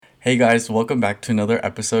Hey guys, welcome back to another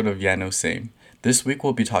episode of Yeah No Same. This week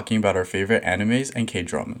we'll be talking about our favorite animes and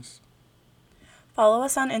K-dramas. Follow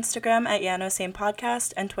us on Instagram at Same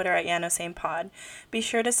Podcast and Twitter at Same Pod. Be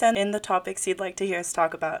sure to send in the topics you'd like to hear us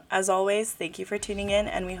talk about. As always, thank you for tuning in,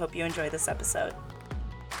 and we hope you enjoy this episode.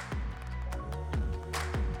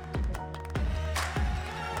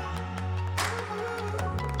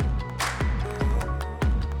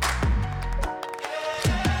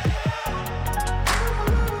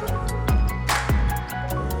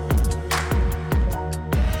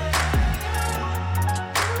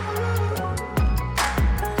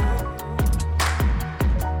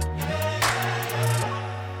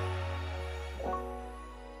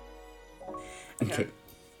 Okay.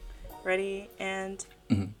 Ready and...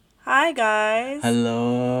 Hi, guys.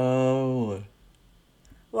 Hello.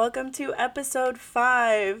 Welcome to episode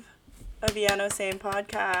 5 of Same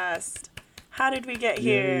Podcast. How did we get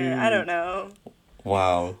here? Yay. I don't know.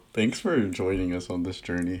 Wow, thanks for joining us on this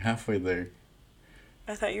journey. Halfway there.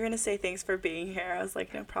 I thought you were going to say thanks for being here. I was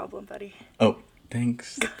like, no problem, buddy. Oh,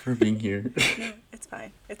 thanks for being here. No, it's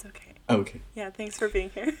fine. It's okay. Okay. Yeah, thanks for being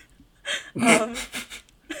here.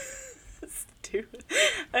 Stupid.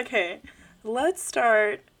 Okay, let's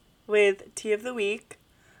start with Tea of the Week.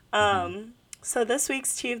 So this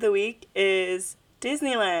week's Tea of the Week is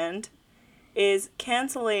Disneyland is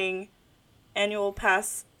canceling annual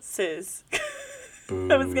passes.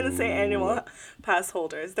 I was going to say annual pass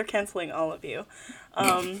holders. They're canceling all of you.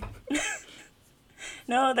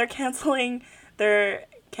 No, they're canceling their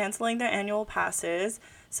annual passes.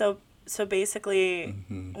 So basically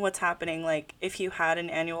what's happening, like, if you had an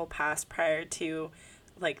annual pass prior to,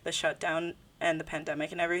 like, the shutdown and the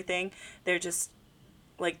pandemic and everything, they just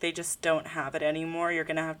don't have it anymore. You're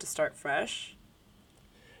going to have to start fresh.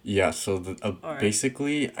 Yeah, so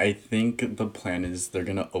basically, I think the plan is they're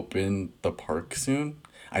gonna open the park soon.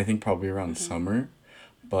 I think probably around summer,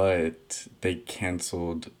 but they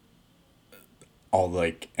canceled all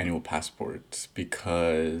like annual passports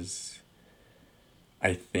because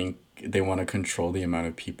I think they want to control the amount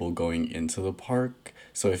of people going into the park.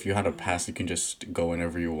 So if you had a pass, you can just go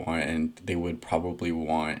whenever you want, and they would probably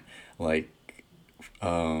want like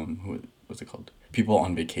what's it called? People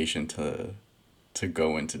on vacation to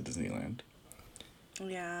go into Disneyland.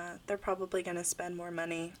 Yeah, they're probably going to spend more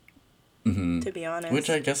money, Mm-hmm. to be honest. Which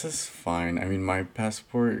I guess is fine. I mean, my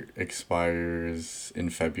passport expires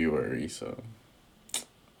in February, so.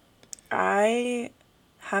 I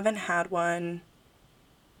haven't had one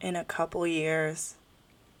in a couple years.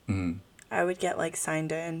 Mm. I would get, like,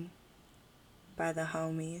 signed in by the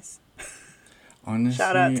homies. Honestly,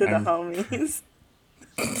 Shout out to the homies.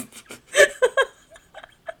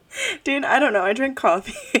 Dude, I don't know. I drink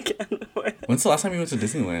coffee again. When's the last time you went to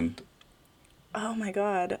Disneyland? Oh my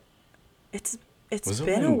god. It's Was it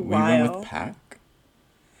been a when we went while. with Pac?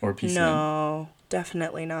 Or PCN? No,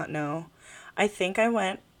 definitely not, no. I think I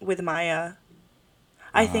went with Maya.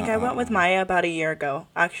 I think I went with Maya about a year ago.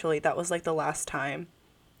 Actually, that was like the last time.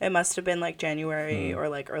 It must have been like January or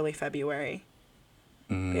like early February.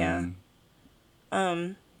 Mm. Yeah.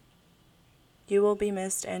 You will be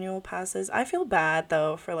missed annual passes. I feel bad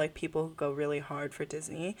though for like people who go really hard for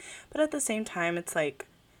Disney, but at the same time it's like,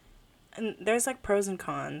 and there's like pros and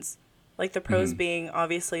cons. Like the pros being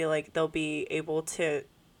obviously like they'll be able to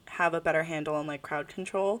have a better handle on like crowd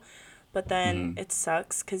control, but then it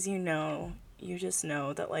sucks because you just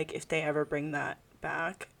know that like if they ever bring that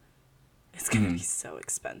back, it's gonna be so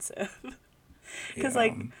expensive. Because Yeah.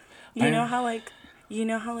 like you know how like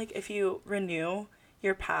if you renew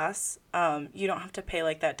your pass, you don't have to pay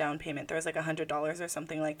like that down payment. There's like $100 or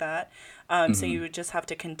something like that. So you would just have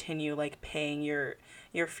to continue like paying your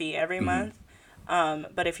fee every month.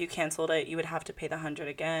 But if you canceled it, you would have to pay the 100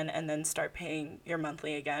 again and then start paying your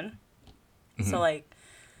monthly again. So like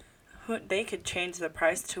they could change the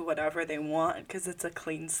price to whatever they want because it's a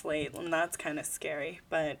clean slate, and that's kind of scary.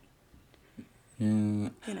 But Yeah.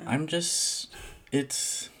 you know. I'm just.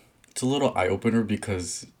 It's a little eye opener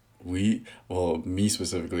because me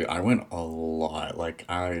specifically, I went a lot. Like,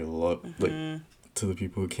 I love. Like, to the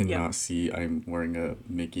people who cannot see, I'm wearing a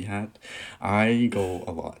Mickey hat. I go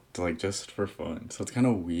a lot, like, just for fun. So it's kind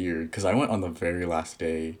of weird because I went on the very last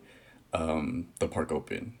day the park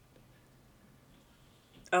opened.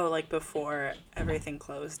 Oh, like before everything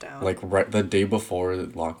closed down. Like, right the day before the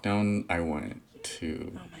lockdown, I went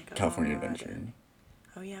to Oh my god. California Adventure.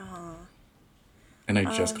 Oh yeah. And I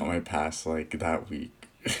just got my pass, like, that week.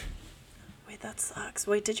 Wait, that sucks.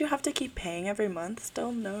 Wait, did you have to keep paying every month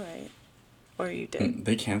still? No, right? Or you did?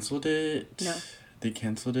 They canceled it. No. They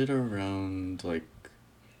canceled it around, like,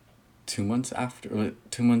 2 months after,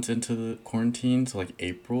 2 months into the quarantine, so like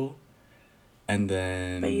April, and But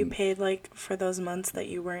you then paid like for those months that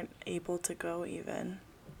you weren't able to go even,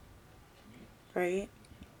 right?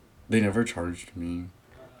 they never charged me.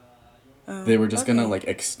 They Oh, were just gonna okay. like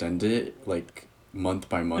extend it like month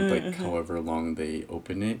by month, like Mm-hmm. however long they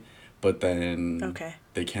open it, but then Okay.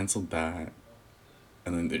 they canceled that,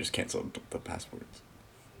 and then they just canceled the passports.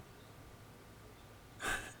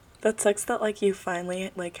 That sucks that like you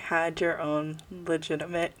finally like had your own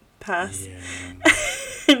legitimate pass Yeah,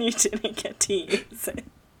 and you didn't get to use it.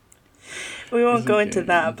 We it's won't go into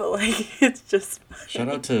that, okay. but like it's just Shout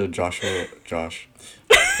out funny. to Joshua, Josh.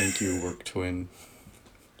 Thank you, work twin.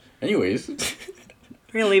 Anyways,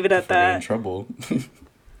 We're gonna leave it at before I get in that. trouble.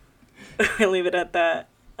 We're gonna leave it at that.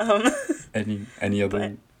 Um, Any but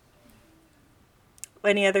other?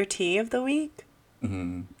 any other tea of the week?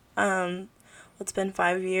 Mm, Um, it's been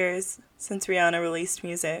 5 years since Rihanna released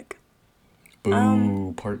music. Um,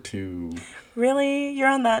 boo, part two. really? You're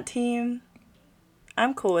on that team?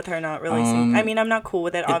 I'm cool with her not releasing. I Um, mean, I'm not cool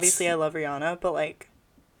with it. Obviously, it's. I love Rihanna, but like,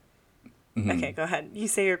 okay, Mm, go ahead. You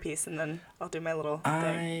say your piece, and then I'll do my little thing.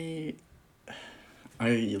 I I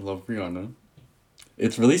love Rihanna.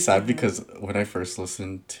 It's really sad Mhm. because when I first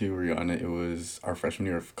listened to Rihanna, it was our freshman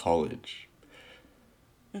year of college,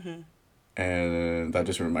 Mhm. and that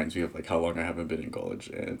just reminds me of like how long I haven't been in college,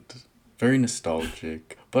 and very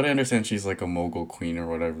nostalgic. But I understand she's like a mogul queen or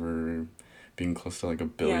whatever, being close to like a Yeah.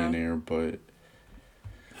 billionaire, but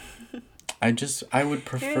I would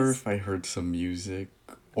prefer Here's. if I heard some music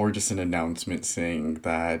or just an announcement saying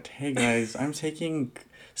that, hey guys, I'm taking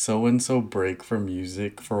so and so break from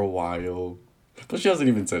music for a while. But she hasn't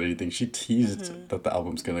even said anything. She teased Mhm. that the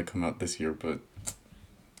album's gonna come out this year, but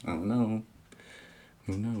I don't know.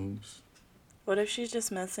 Who knows? What if she's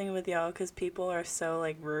just messing with y'all because people are so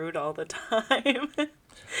like rude all the time?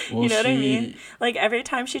 Well, You know what I mean? she, Like every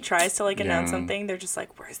time she tries to like announce yeah. something, they're just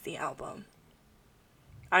like, "Where's the album?"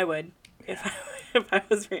 I would if I if I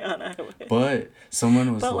was Rihanna, I would. But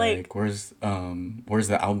someone was But like, like, where's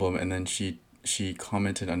the album?" And then she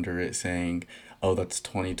commented under it saying, "Oh, that's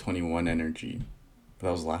 2021 energy." But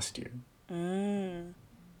that was last year. mm,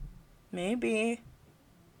 maybe,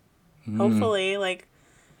 Hmm. hopefully, like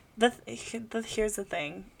here's the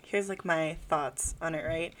thing. Here's like my thoughts on it,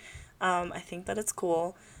 right? I think that it's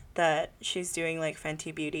cool that she's doing like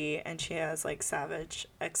Fenty Beauty and she has like Savage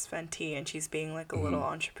X Fenty and she's being like a little Hmm.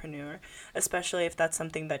 entrepreneur, especially if that's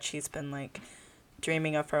something that she's been like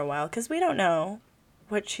dreaming of for a while because we don't know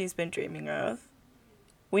what she's been dreaming of.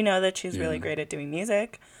 We know that she's Yeah. really great at doing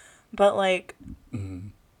music, but like, Hmm.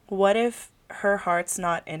 what if her heart's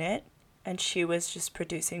not in it and she was just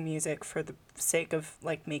producing music for the sake of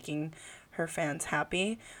like making her fans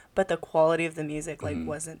happy, but the quality of the music like Hmm.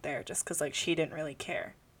 wasn't there just cuz like she didn't really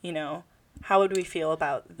care, you know? How would we feel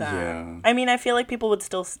about that? Yeah. I mean, I feel like people would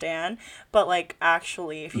still stand, but like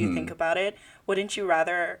actually if you think Hmm. about it, wouldn't you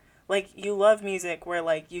rather like you love music where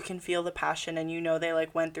like you can feel the passion and you know they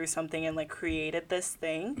like went through something and like created this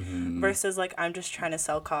thing Hmm. versus like I'm just trying to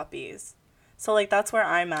sell copies. So like that's where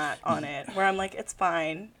I'm at on it. Where I'm like it's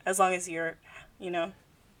fine as long as you're, you know.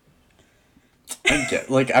 I get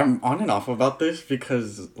like I'm on and off about this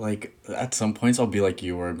because like at some points I'll be like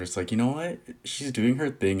you where I'm just like, you know what? She's doing her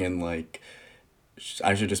thing and like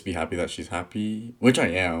I should just be happy that she's happy, which I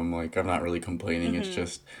am. Like I'm not really complaining. It's Mhm.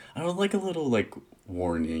 just I would like a little like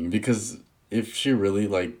warning because if she really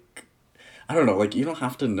like I don't know, like you don't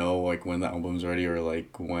have to know like when the album's ready or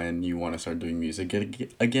like when you want to start doing music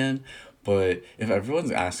again, but if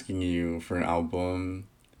everyone's asking you for an album,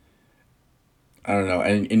 I don't know,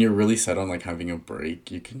 and you're really set on like having a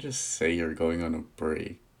break, you can just say you're going on a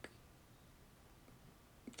break.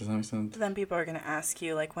 Does that make sense? But then people are gonna ask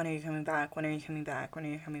you like when are you coming back? When are you coming back? When are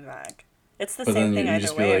you coming back? It's the But same then thing you either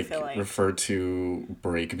just be way, I feel like like. refer to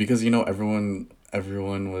break because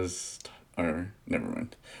everyone was or never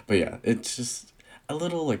mind. But yeah, it's just a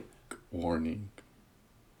little like warning.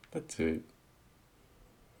 That's it.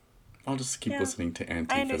 I'll just keep Yeah, listening to I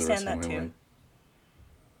Auntie for the rest understand of that my too.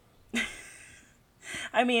 life.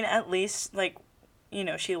 I mean, at least like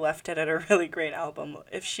she left it at a really great album.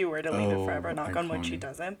 If she were to leave it forever, Oh, knock on wood she iconic.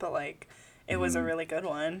 doesn't, but like it was a Mm-hmm. really good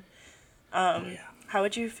one. Oh yeah. How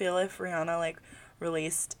would you feel if Rihanna like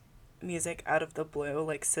released music out of the blue,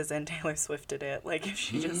 like SZA and Taylor Swift did it? Like if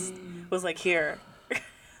she just was like, "Here,"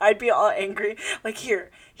 I'd be all angry. Like,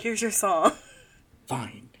 here's your song.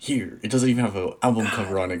 Fine. Here. It doesn't even have an album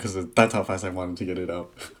cover God. on it because that's how fast I wanted to get it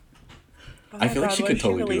out. Oh I my feel like God, she what could if she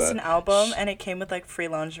totally do released an that. album and it came with like free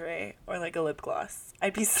lingerie or like a lip gloss?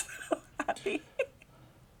 I'd be so happy.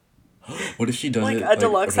 What if she does Like it a like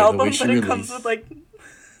deluxe okay, the way album, she but it comes with released like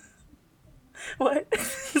What?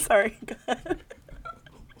 Sorry. Go ahead.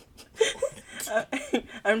 Uh,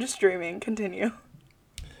 I'm just dreaming. Continue.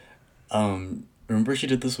 Remember she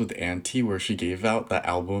did this with Auntie where she gave out that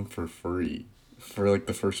album for free for like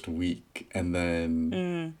the first week, and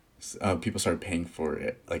then Mm. people started paying for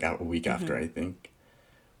it like a week Mm-hmm. after, I think.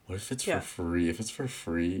 What if it's for Yeah. free? If it's for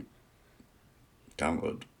free,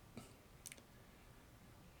 download.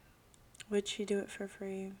 Would she do it for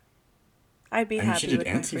free? I'd be I mean, she happy did with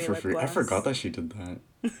my Auntie free for lip free. I forgot gloss. that she did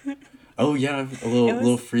that. Oh yeah, a It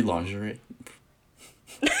little was. free lingerie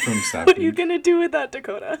from What are you Sappy. gonna do with that,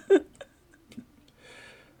 Dakota?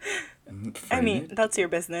 I Frame mean, it. that's your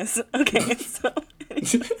business. Okay, so.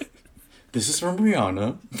 This is from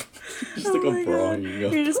Rihanna. Just like Oh a my bra god. hanging You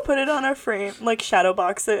up. just put it on a frame, like shadow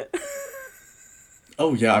box it.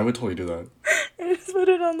 Oh yeah, I would totally do that. And just put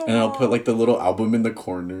it on the And I'll put wall. like the little album in the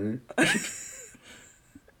corner.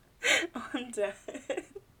 I'm dead.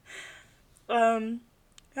 Um,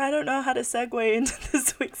 I don't know how to segue into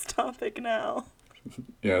this week's topic now.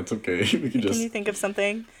 Yeah, it's okay. We can Can you just. think of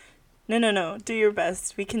something? No, no, no. Do your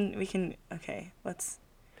best. Okay, let's.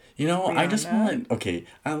 You know, I just Rihanna. want. Okay,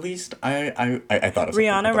 at least I thought of something.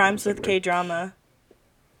 I Rihanna thought of a rhymes with segue. K drama.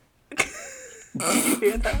 Did you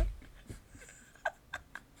hear that?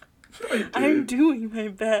 I I'm did. doing my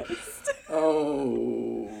best.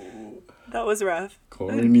 Oh. That was rough.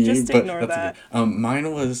 Corny, Just but ignore that's okay. that.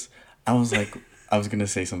 Mine was. I was like, I was gonna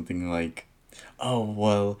say something like, oh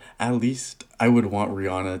well, at least I would want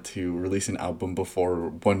Rihanna to release an album before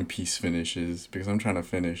One Piece finishes because I'm trying to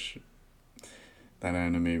finish that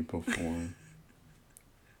anime before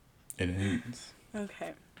it ends.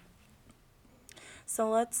 Okay. So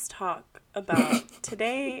let's talk about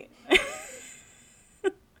today.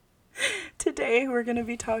 Today we're going to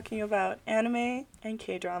be talking about anime and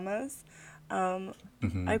K-dramas.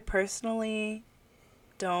 Mm-hmm. I personally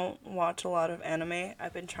don't watch a lot of anime.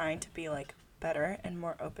 I've been trying to be like better and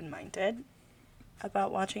more open-minded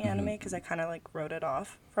about watching anime Mm-hmm. because I kind of like wrote it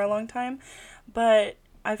off for a long time. But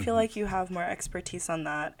I feel Mm-hmm. like you have more expertise on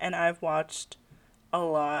that, and I've watched a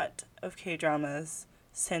lot of K-dramas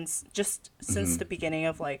since Mm-hmm. the beginning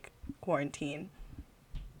of like quarantine.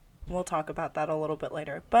 We'll talk about that a little bit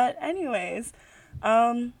later. But anyways,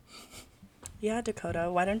 um yeah, Dakota,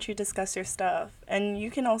 why don't you discuss your stuff? And you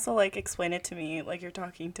can also like explain it to me like you're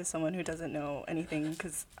talking to someone who doesn't know anything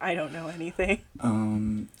cuz I don't know anything.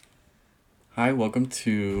 Um. Hi, welcome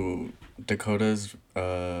to Dakota's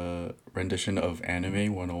rendition of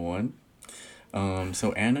Anime 101.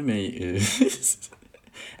 So anime is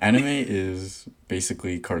anime is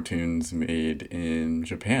basically cartoons made in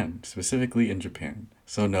Japan, specifically in Japan.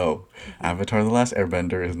 So no, Mhm. Avatar: The Last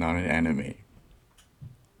Airbender is not an anime.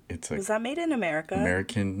 It's a Was that made in America?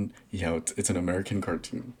 American, yeah, it's an American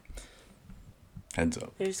cartoon. Heads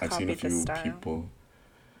up. They just I've seen a copied the few style. people.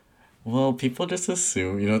 Well, people just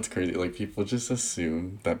assume, you know, it's crazy. Like people just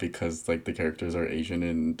assume that because like the characters are Asian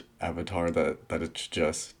in Avatar that it's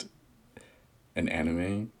just an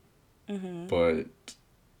anime. Mhm. But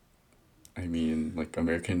I mean, like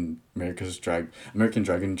American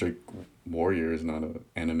Dragon Drake Warrior is not an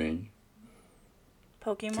anime. It's a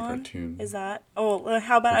Pokemon? cartoon. Is that? Oh,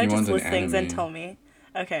 how about I just Pokemon's an list things and anime. tell me?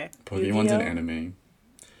 Okay. Pokemon's an Yu-Gi-Oh? anime.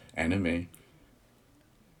 Anime.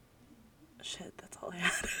 Shit, that's all I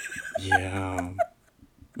had. Yeah.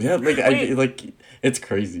 Yeah, like Wait, it's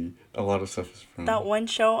crazy. A lot of stuff is that from. one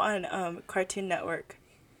show on Cartoon Network.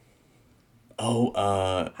 Oh,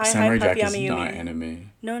 Hi Hi Samurai Puppy Jack is not Amiyumi.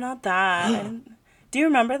 anime. No, not that. I didn't. Do you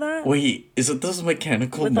remember that? Wait, is it those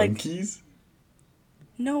mechanical With like, monkeys?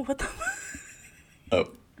 no, what the? Oh.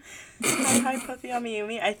 Hi Hi Puppy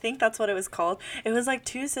Amiyumi. I think that's what it was called. It was like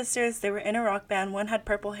two sisters. They were in a rock band. One had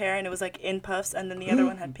purple hair and it was like in puffs, and then the other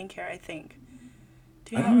one had pink hair. I think.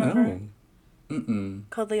 Do you I not don't remember? know. Mm-mm.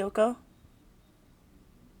 Code Lyoko.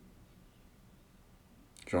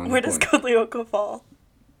 Drawing a Where does blank. Code Lyoko fall?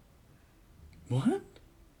 What?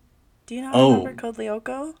 Do you not remember Oh, Code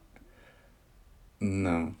Lyoko?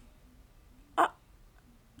 no. Ah,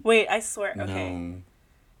 wait. I swear. Okay. No.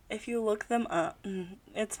 If you look them up,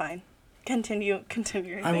 it's fine. Continue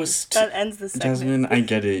your I thing. was That ends the segment. Jasmine, I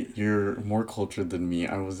get it. You're more cultured than me.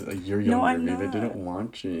 I was you're No, younger. I'm Maybe I didn't not.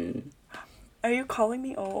 watch it. Are you calling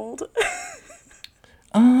me old?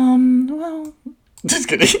 Well, just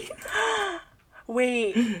kidding.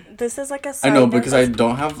 Wait, this is like a I know side note. because I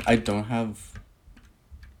don't have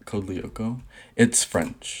Code Lyoko. It's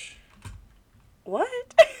French. What?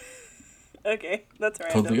 Okay, that's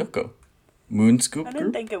Code random. Lyoko. Moon I Scoop didn't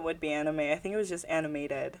Group? think it would be anime. I think it was just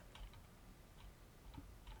animated.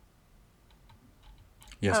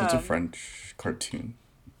 Yes, it's a Um, French cartoon.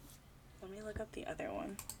 Let me look up the other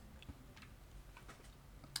one.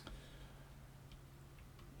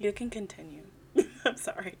 You can continue. I'm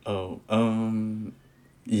sorry. Oh,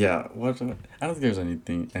 yeah. What? I don't think there's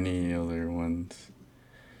any other ones,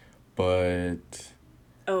 but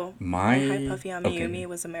Oh, my Hi my Puffy on okay, Miyumi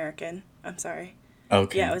was American. I'm sorry. Yeah, it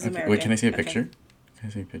okay, was okay. Wait, can I American. see a Okay. picture? Can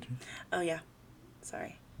I see a picture? Oh yeah.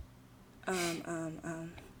 Sorry. Um, um,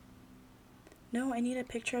 um. No, I need a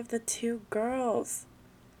picture of the two girls.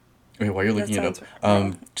 Wait, while you're That looking it up, sounds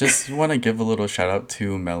wrong. just want to give a little shout out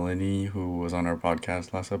to Melanie who was on our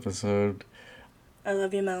podcast last episode. I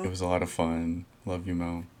love you, It Mel. was a lot of fun. Love you,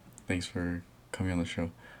 Mel. Thanks for coming on the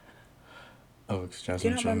show. Oh, it's Do you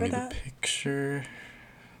Jasmine not showing remember me the that? picture.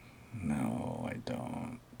 No, I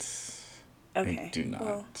don't. I Okay. do not.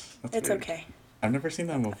 Well, That's it's weird. okay. I've never seen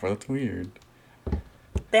that before. That's weird.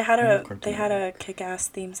 They had I love they Cartoon had a Network. kick-ass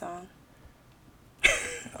theme song.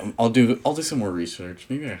 I'll do some more research.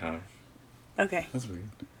 Maybe I have. Okay. That's weird.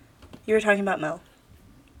 You were talking about Mel.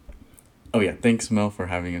 Oh yeah, thanks Mel for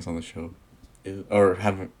having us on the show, or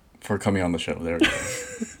having for coming on the show. There we go.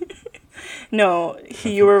 No,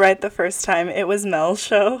 you were right the first time. It was Mel's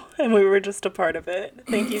show, and we were just a part of it.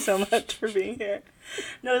 Thank you so much for being here.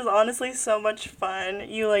 No, it was honestly so much fun.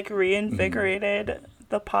 You like Mhm. reinvigorated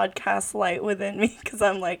the podcast light within me because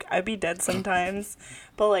I'm like, I'd be dead sometimes,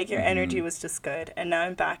 but like your energy Mhm. was just good, and now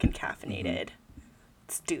I'm back and Mhm. caffeinated.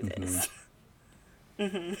 Let's do Mhm. this.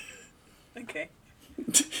 hmm Okay.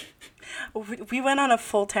 We went on a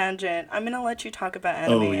full tangent. I'm gonna let you talk about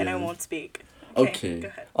anime, Oh and I yeah. won't speak. Okay, go Okay.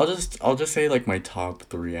 ahead. I'll just say like my top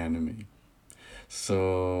three anime.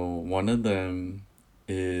 So one of them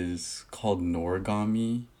is called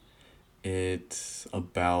Noragami. It's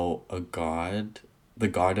about a god, the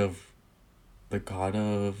god of the god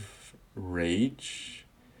of rage.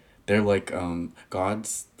 They're like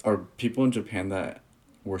gods or people in Japan that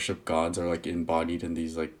worship gods are like embodied in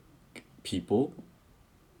these like people,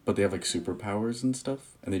 but they have like superpowers and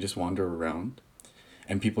stuff and they just wander around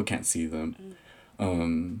and people can't see them.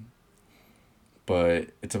 Um but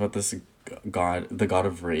it's about this god, the god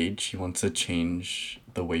of rage. He wants to change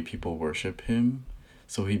the way people worship him,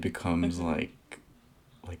 so he becomes Mm-hmm.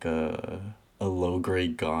 like a low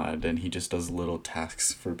grade god, and he just does little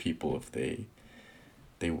tasks for people if they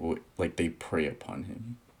would like they prey upon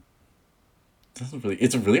him.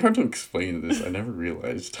 It's really hard to explain this. I never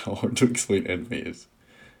realized how hard to explain anime is.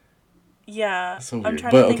 Yeah, It's so I'm weird.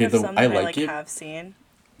 trying to But think okay, of though some that I like have seen.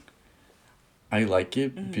 I like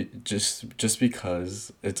it Mm-hmm. just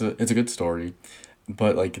because it's a good story,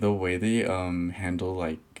 but like the way they handle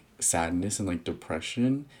like sadness and like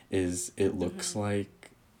depression is Mm-hmm. it looks like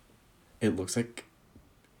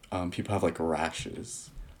people have like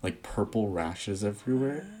rashes, like purple rashes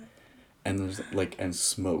everywhere, What? and there's like and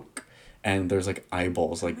smoke, and there's like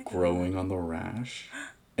eyeballs Oh like my god. growing on the rash,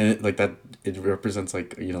 and it like that it represents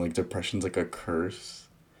like like depression's like a curse.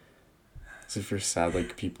 So if you're sad,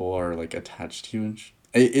 like people are like attached to you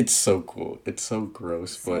it's so cool. It's so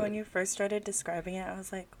gross, So but when you first started describing it, I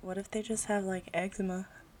was like, what if they just have like eczema?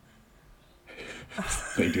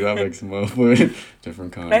 they do have eczema, but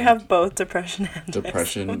different I kind. have both depression and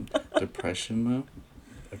eczema. Depression mode.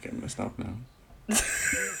 Okay, I'm gonna stop now.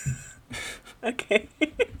 Okay.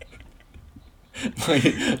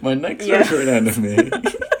 My next Yeah. favorite anime.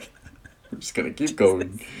 I'm just gonna keep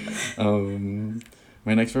going. Jesus. Um,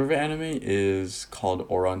 my next favorite anime is called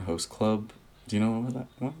Oran Host Club. Do you know about that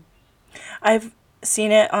one? I've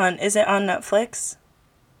seen it on. Is it on Netflix?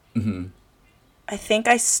 Mm-hmm. I think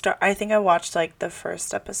I watched like the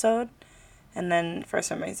first episode, and then for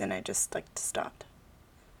some reason I just like stopped.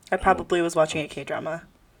 I Oh, probably was watching a okay. K drama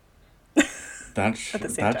at the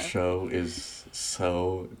same That time. show is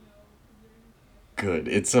so good.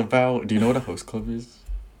 It's about. Do you know what a host club is?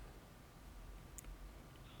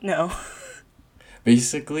 No.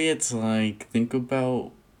 Basically, it's like think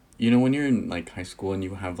about when you're in like high school and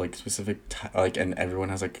you have like like and everyone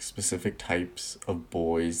has like specific types of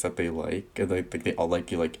boys that they like and like they all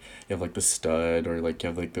like you like you have like the stud or like you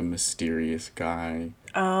have like the mysterious guy.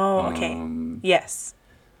 Oh, okay. Um Yes.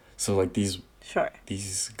 so like Sure.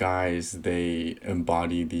 these guys they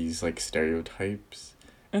embody these like stereotypes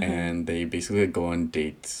Mhm. and they basically go on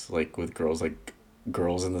dates like with girls like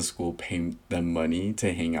girls in the school pay them money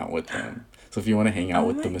to hang out with them. So if you want to hang out Oh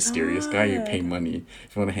with the my mysterious guy, you pay god. money.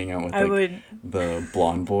 If you want to hang out with I like would. the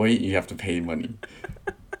blonde boy, you have to pay money.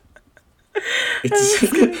 I It's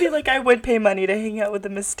was gonna be like, I would pay money to hang out with a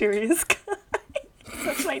mysterious guy.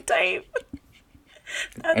 That's my type.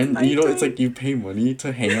 That's and my it's type. like you pay money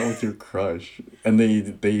to hang out with your crush and they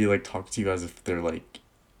like talk to you as if they're like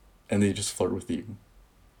and they just flirt with you.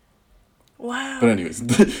 But Wow. anyways,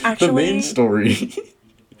 the main Actually, story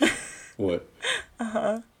what?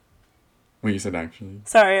 What you said actually.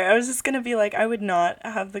 Sorry, I was just gonna be like, I would not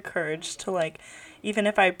have the courage to like, even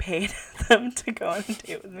if I paid them to go on a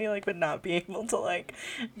date with me, like, would not be able to like,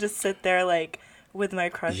 just sit there like with my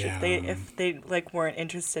crush Yeah. if they like weren't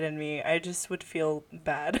interested in me. I just would feel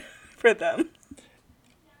bad for them.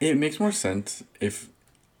 It makes more sense if,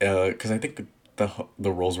 because I think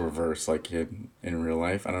the roles reverse like in real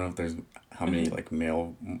life. I don't know if there's how many Hmm. like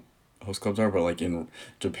male host clubs are, but like in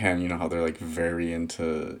Japan, you know how they're like very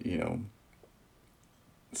into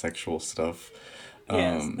sexual stuff.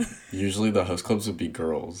 Yes. Usually the host clubs would be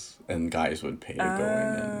girls and guys would pay to go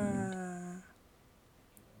in and.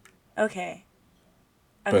 Uh, okay.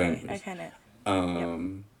 But Okay. I anyways, kind of. Yep.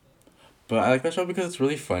 um, but I like that show because it's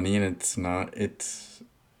really funny and it's not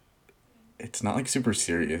like super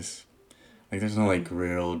serious. Like there's no like Hmm.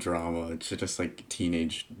 real drama. It's just like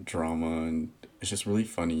teenage drama and it's just really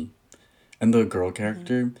funny. And the girl Hmm.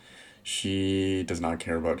 character, she does not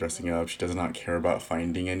care about dressing up. She does not care about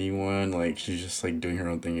finding anyone. Like she's just like doing her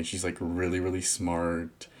own thing and she's like really really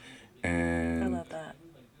smart I and love that.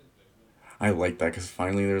 I like that cuz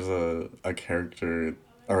finally there's a character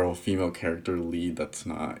or a female character lead that's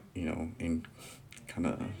not, in kind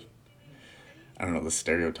of I don't know, the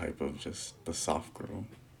stereotype of just the soft girl.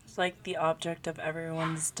 It's like the object of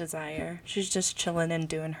everyone's desire. She's just chilling and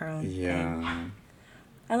doing her own thing. Yeah.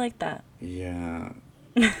 I like that. Yeah.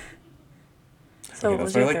 So, Okay, what that's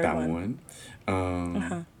was why I your like third that one? one. Uh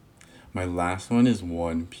huh. My last one is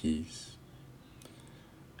One Piece.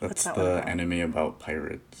 What's That's that one the about? anime about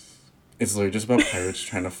pirates. It's literally just about pirates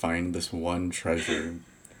trying to find this one treasure.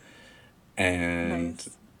 And Nice.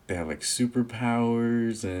 they have like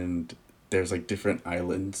superpowers and there's like different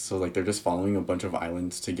islands. So like they're just following a bunch of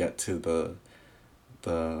islands to get to the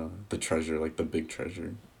treasure, like the big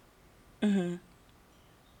treasure. Mm-hmm.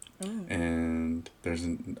 Oh. And So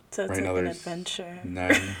it's right now like an there's adventure.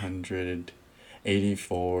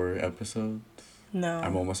 984 episodes. I'm No.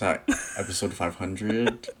 almost at episode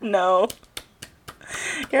 500. No.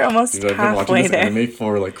 You're almost Dude, I've been watching halfway this there. anime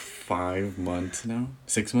for like 5 months now.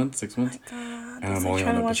 6 months, six Oh my months, god. and That's I'm like only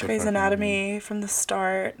trying on to watch episode Grey's 500. Anatomy from the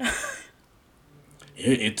start.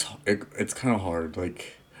 It's kind of hard,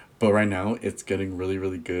 like, but right now it's getting really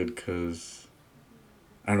really good because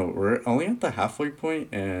I don't know, we're only at the halfway point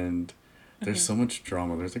and there's Hmm. so much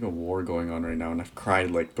drama. There's like a war going on right now, and I've cried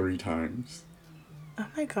like 3 times. Oh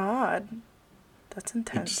my god. That's It's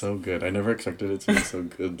intense. so good. I never expected it to be so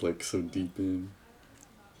good, like so deep in.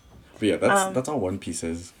 But yeah, that's Um, that's all One Piece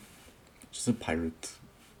is. Just a pirate.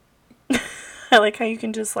 I like how you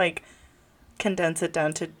can just like condense it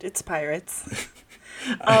down to it's pirates.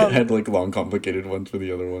 I Um, had like long complicated ones for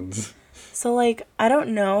the other ones. so like I don't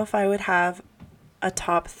know if I would have a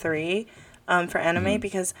top three for anime Hmm.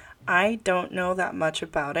 because I don't know that much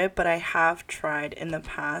about it, but I have tried in the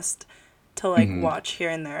past to like Hmm. watch here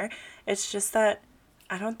and there. It's just that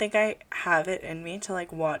I don't think I have it in me to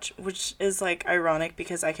like watch, which is like ironic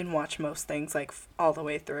because I can watch most things like all the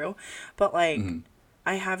way through, but like Hmm.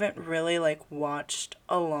 I haven't really like watched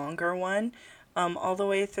a longer one all the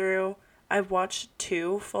way through. I've watched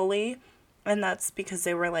two fully, and that's because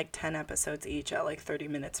they were like 10 episodes each at like 30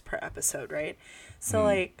 minutes per episode, right? So Hmm.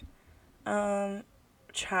 like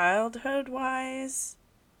childhood wise,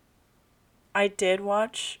 I did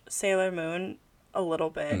watch Sailor Moon a little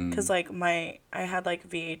bit Hmm. cuz like my I had like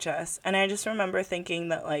VHS and I just remember thinking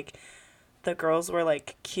that like the girls were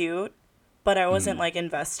like cute, but I wasn't Hmm. like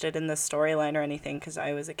invested in the storyline or anything cuz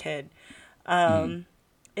I was a kid. Hmm.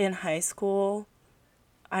 In high school,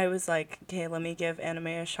 I was like, "Okay, let me give anime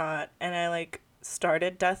a shot." And I like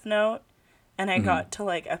started Death Note and I Hmm. got to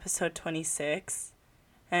like episode 26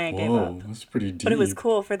 and I gave up. Whoa, that's pretty But it was deep.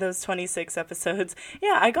 cool for those 26 episodes.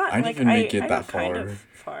 Yeah, I got I didn't like even make I it that got kind far. of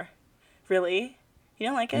far. Really? You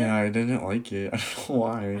don't like it? Yeah, I didn't like it. I don't know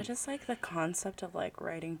I why. just like the concept of like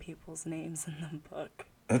writing people's names in the book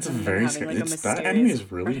That's and a then them very having scary. like a It's that anime mysterious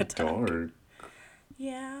is really heart attack. dark.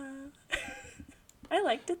 Yeah. I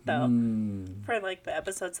liked it though. Hmm. For like the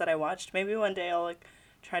episodes that I watched. Maybe one day I'll like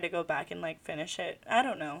try to go back and like finish it. I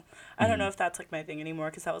don't know. I don't Hmm. know if that's like my thing anymore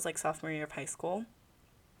because that was like sophomore year of high school.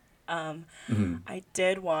 Hmm. I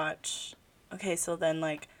did watch. Okay, so then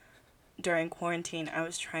like during quarantine, I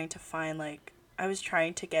was trying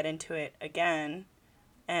to get into it again,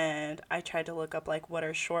 and I tried to look up like what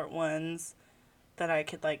are short ones that I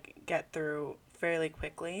could like get through fairly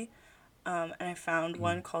quickly. And I found Hmm.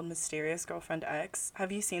 one called Mysterious Girlfriend X.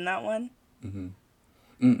 Have you seen that one? Hmm.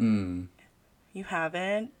 Mm-mm. You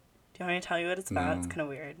haven't? Do you want me to tell you what it's about? It's No. kind of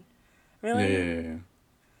weird. Yeah, yeah, Really? yeah, yeah.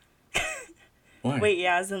 Why? Wait,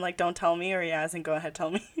 yeah, as in like don't tell me, or yeah, as in go ahead,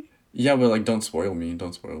 tell me. Yeah, but like, don't spoil me.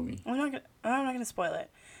 Don't spoil me. I'm not gonna spoil it.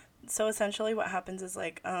 so essentially what happens is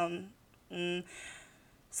like mm,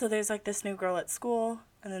 so there's like this new girl at school,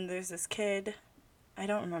 and then there's this kid. I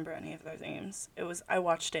don't remember any of their names. It was I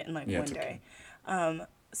watched it in like Yeah, one it's okay. day.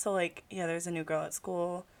 So like yeah, there's a new girl at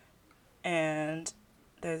school, and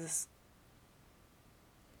there's this,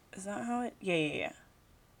 is that how it? Yeah, yeah, yeah.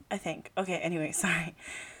 I think. Okay. Anyway, sorry.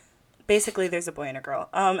 Basically, there's a boy and a girl.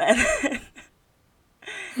 And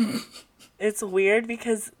it's weird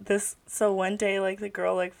because this. So one day, like the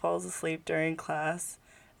girl like falls asleep during class,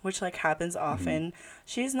 which like happens Hmm. often.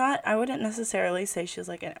 She's not. I wouldn't necessarily say she's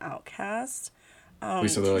like an outcast. Wait,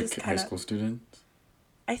 so they're She just like high kind of. school students?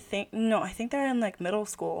 I think no. I think they're in like middle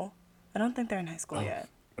school. I don't think they're in high school Oh, yet.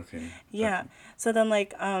 okay, Yeah. okay. So then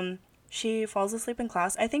like she falls asleep in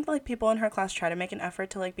class. I think like people in her class try to make an effort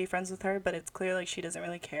to like be friends with her, but it's clear like she doesn't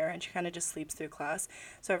really care and she kind of just sleeps through class.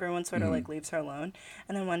 So everyone sort of Hmm. like leaves her alone.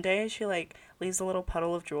 And then one day she like leaves a little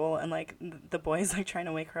puddle of drool and like the boys like trying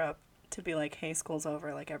to wake her up to be like, "Hey, school's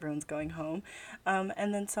over, like everyone's going home."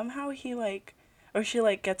 And then somehow he like or she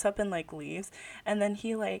like gets up and like leaves and then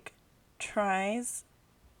he like tries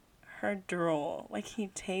her drool. Like he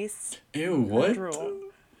tastes Ew, her what? drool.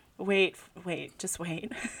 Wait, wait, just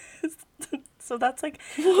wait. So that's like,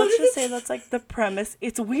 let's just say What? that's like the premise.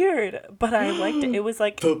 It's weird, but I liked it. It was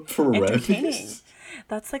like The entertaining. premise?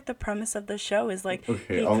 That's like the premise of the show is like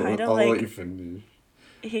Okay, he kind of I'll let you like finish.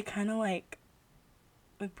 he kind of like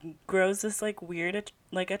grows this like weird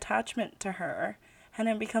like attachment to her, and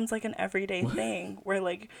it becomes like an everyday What? thing where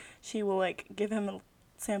like she will like give him a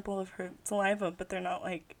sample of her saliva, but they're not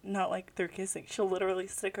like they're kissing. She'll literally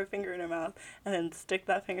stick her finger in her mouth and then stick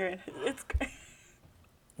that finger in. It's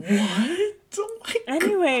What? Oh my god.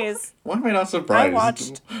 anyways. Why am I not I surprised?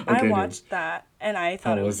 watched I Okay, anyway. watched that and I How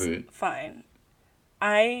thought it was was it? fine.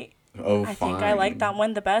 I Oh, I think I liked that fine.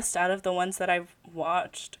 one the best out of the ones that I've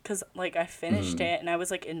watched cuz like I finished Mm-hmm. it and I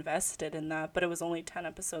was like invested in that, but it was only 10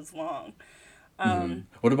 episodes long. Mm-hmm.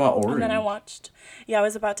 What about And then I Orange? watched yeah, I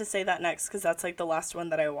was about to say that next cuz that's like the last one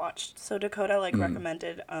that I watched. So Dakota like Mm-hmm.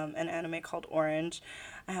 recommended an anime called Orange.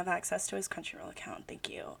 I have access to his Crunchyroll account. Thank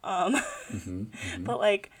you. Mm-hmm. Mm-hmm. But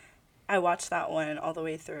like I watched that one all the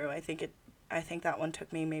way through. I think that one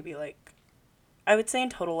took me maybe like I would say in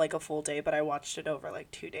total like a full day, but I watched it over like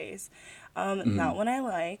 2 days. Mm-hmm. That one I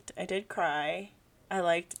liked. I did cry. I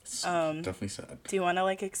liked. It's definitely sad. Do you want to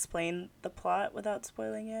like explain the plot without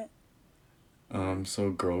spoiling it? Or So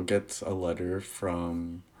girl gets a letter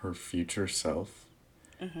from her future self.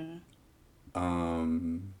 mm-hmm.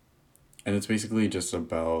 Um, and it's basically just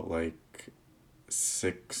about like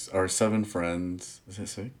six or seven friends. Is it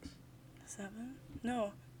six? 7?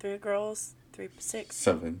 No, 3 girls, 3 6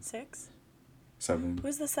 Seven. 6. Seven.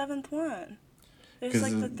 Who's the seventh one? There's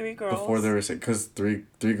Because like the three before girls. there was because three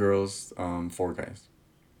girls, four guys.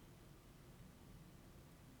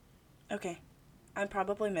 Okay, I'm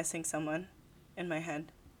probably missing someone in my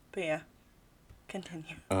head, but yeah,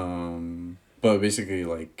 continue. But basically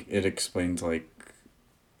like it explains like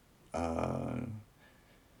uh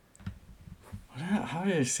how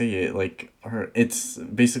did I say it? Like her it's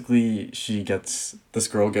basically this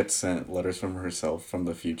girl gets sent letters from herself from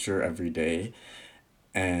the future every day,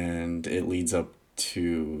 and it leads up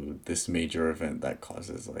to this major event that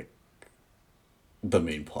causes like the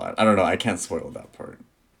main plot. I don't know, I can't spoil that part.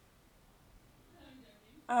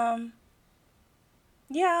 Um,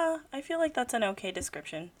 yeah, I feel like that's an okay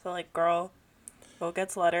description. So like, girl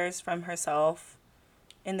gets letters from herself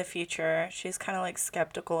in the future. She's kind of like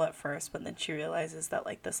skeptical at first, but then she realizes that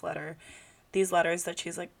like these letters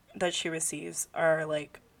that she receives are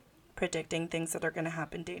like predicting things that are going to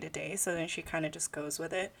happen day to day. So then she kind of just goes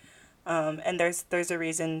with it. And there's a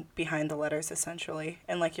reason behind the letters essentially,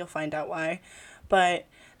 and like you'll find out why. But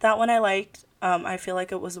that one I liked. I feel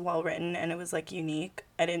like it was well written and it was like unique.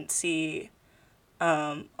 I didn't see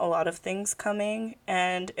a lot of things coming,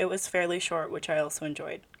 and it was fairly short, which I also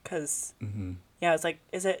enjoyed. Cause Mm-hmm. yeah, I was like,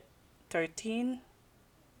 is it 13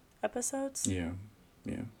 episodes? Yeah.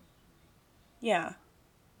 Yeah. Yeah,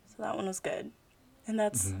 so that one was good. And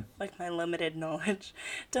that's Mm-hmm. like my limited knowledge.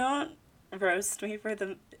 Don't roast me for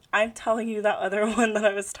the. I'm telling you that other one that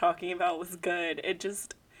I was talking about was good.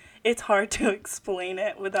 It's hard to explain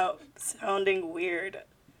it without sounding weird,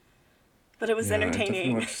 but it was Yeah,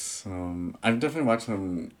 entertaining. I've definitely watched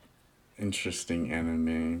some interesting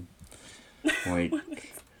anime.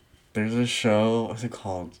 Like there's a show, what's it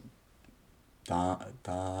called? Da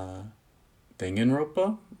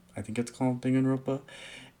Danganronpa? I think it's called Danganronpa.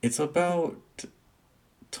 It's Mhm. about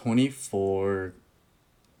 24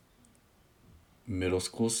 middle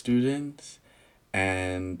school students,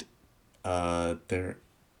 and uh they're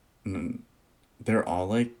n- they're all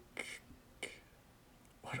like,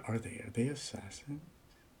 What are they? Are they assassins?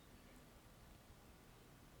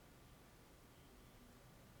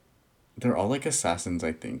 They're all like assassins,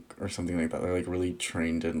 I think, or something like that. They're like really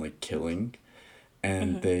trained in like killing,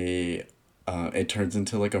 and Mm-hmm. they, it turns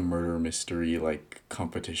into like a murder mystery like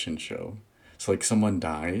competition show. So like someone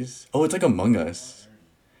dies. Oh, it's like Among Us.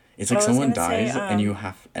 It's like Oh, I was someone gonna say, dies and you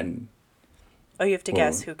have and oh, you have to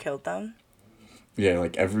guess well, who killed them. yeah,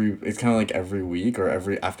 like every it's kind of like every week or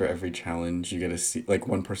every after every challenge you get to see like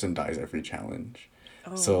one person dies every challenge.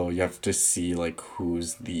 Oh, So you have to see like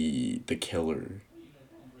who's the killer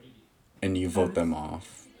and you vote them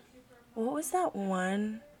off. what was that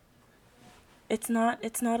one? It's not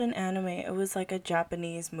an anime. It was like a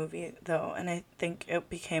Japanese movie though, and I think it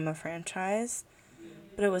became a franchise.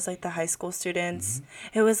 But it was like the high school students. Mhm.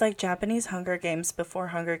 It was like Japanese Hunger Games before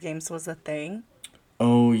Hunger Games was a thing,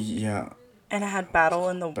 Oh yeah. and it had What's it battle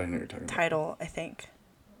called? in the But I know what you're talking about. title, I think.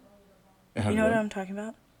 It You had know what what? I'm talking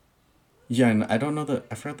about? Yeah, and I don't know the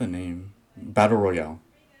I forgot the name. Battle Royale.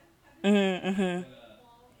 Mm-hmm.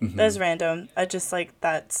 Mm-hmm. Mm-hmm. That's random. I just like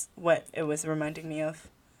that's what it was reminding me of.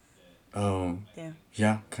 Oh, Yeah.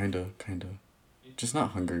 yeah, kinda. Just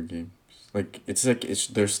not Hunger Games. Like it's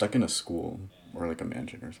they're stuck in a school or like a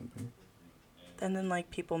mansion or something. And then like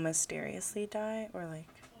people mysteriously die, or like,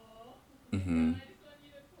 Mm-hmm.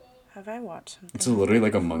 have I watched It's something like literally that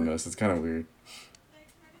like Among before? Us. It's kind of weird.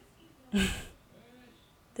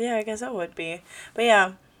 Yeah, I guess it would be. But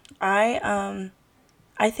yeah,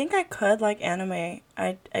 I think I could like anime.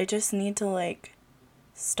 I just need to like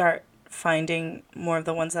start finding more of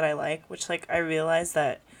the ones that I like, which like I realize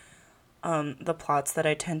that the plots that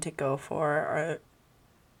I tend to go for are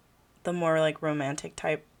the more like romantic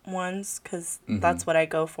type ones cuz Mm-hmm. that's what I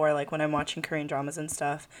go for like when I'm watching Korean dramas and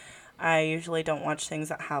stuff. I usually don't watch things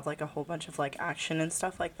that have like a whole bunch of like action and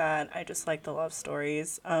stuff like that. I just like the love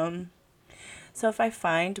stories. So if I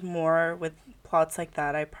find more with plots like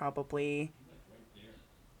that, I probably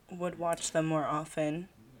would watch them more often.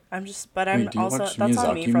 But I'm Wait, do you also, watch that's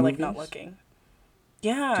on me Miyazaki for like not movies? looking. Do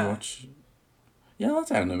you Yeah. watch? Yeah,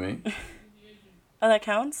 that's anime. Oh, that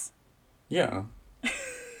counts? Yeah,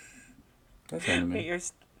 that's Wait, anime.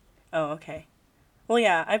 oh, okay. Well,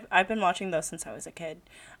 yeah, I've been watching those since I was a kid.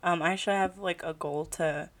 I actually have like a goal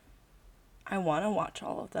to, I want to watch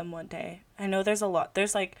all of them one day. I know there's a lot.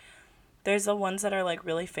 There's the ones that are like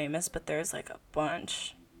really famous, but there's like a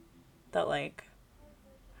bunch that like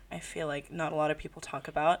I feel like not a lot of people talk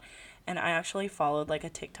about. And I actually followed like a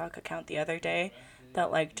TikTok account the other day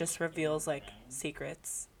that like just reveals like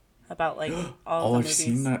secrets about like all of Oh, the I've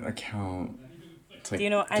seen movies. that account. It's Do like you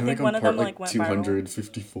know? I they're like think on one of part them like like went viral.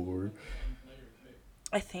 254.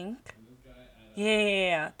 I think. Yeah, yeah, yeah,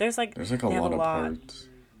 yeah. There's like There's like a they have a lot of lot. parts.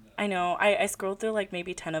 I know. I scrolled through like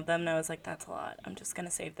maybe 10 of them and I was like that's a lot. I'm just going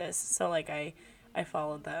to save this. So like I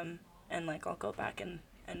followed them and like I'll go back and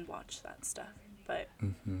watch that stuff. But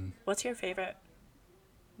Mm-hmm. what's your favorite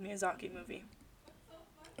Miyazaki movie?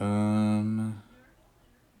 Um,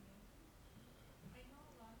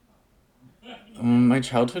 my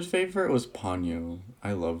childhood favorite was Ponyo.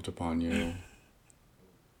 I loved Ponyo.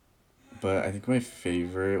 But I think my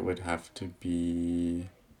favorite would have to be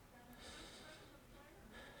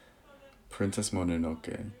Princess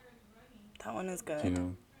Mononoke. That one is You good.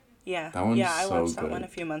 know, Yeah. that one's Yeah, I so watched that one a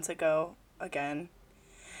good. few months ago again.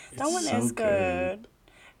 That It's one so is good. good.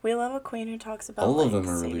 We love a queen who talks about All of like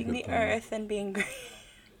them are really saving good the though. earth and being green.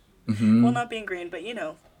 Well, Mm-hmm. not being green, but you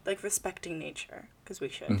know, like respecting nature because we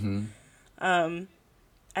should. Mm-hmm. Um,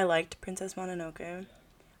 I liked Princess Mononoke.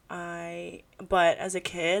 But as a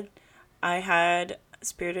kid, I had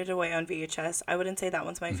Spirited Away on VHS. I wouldn't say that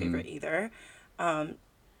one's my Mm-hmm. favorite either. Um,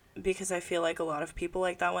 because I feel like a lot of people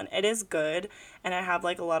like that one. It is good, and I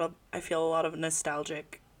feel a lot of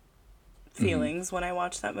nostalgic Mm-hmm. feelings when I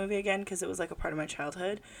watch that movie again because it was like a part of my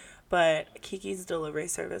childhood. But Kiki's Delivery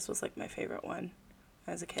Service was like my favorite one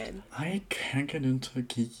as a kid. I can't get into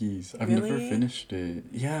Kiki's. I've never Really? finished it.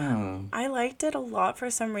 Yeah. I liked it a lot for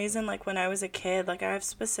some reason. Like when I was a kid, like I have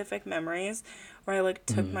specific memories where I like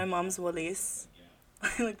took Mm-hmm. my mom's walis,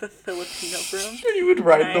 like the Filipino broom, You would and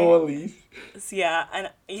ride the Wally. yeah,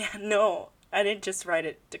 and yeah, no, I didn't just ride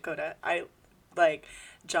it, Dakota. I like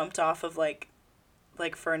jumped off of like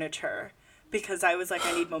furniture because I was like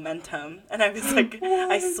I need momentum, and I was like What?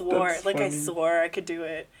 That's I funny. swore I could do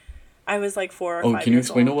it. I was like four or Oh, five can you years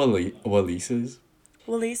explain old. what Walis is?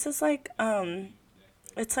 Walis is like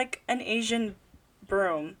it's like an Asian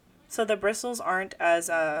broom. So the bristles aren't as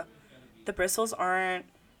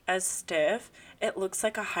stiff. It looks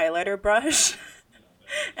like a highlighter brush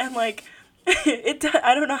and like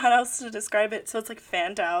I don't know how else to describe it. So it's like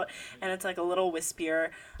fanned out and it's like a little wispier.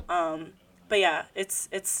 But yeah,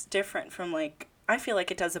 it's different from like I feel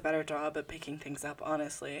like it does a better job at picking things up,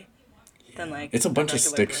 honestly, than Yeah. like It's a a bunch of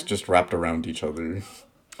regular sticks broom. just wrapped around each other.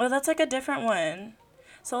 Oh, that's like a different one.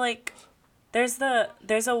 So like there's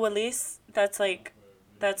a Willis that's like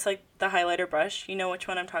the highlighter brush. You know which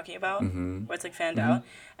one I'm talking about? Mm-hmm. Where it's like fanned Mm-hmm. out.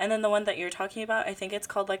 And then the one that you're talking about, I think it's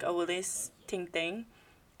called like a Willis Ting Ting.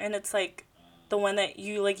 And it's like the one that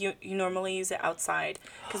you normally use it outside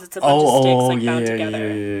because it's a bunch of sticks Oh, like yeah, bound yeah, together.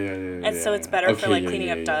 yeah, yeah, yeah, And so yeah, it's yeah. better for Okay, like yeah, cleaning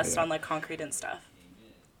yeah, up yeah, dust yeah. on like concrete and stuff.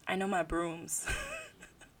 I know my brooms.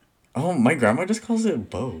 Oh, my grandma just calls it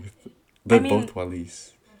both. I They're mean, both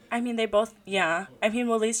Walis. they both, yeah. I mean,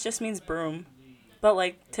 Willis just means broom, but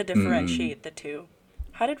like to Mm. differentiate the two.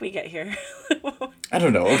 How did we get here? I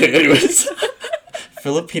don't know. Okay, anyways.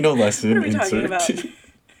 Filipino What are lesson we talking insert.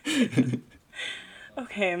 about?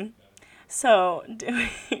 Okay, so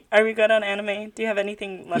are we good on anime? Do you have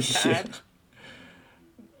anything left to Yeah. add?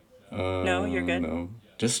 No, you're good? No.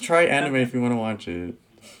 Just try anime Okay. if you want to watch it.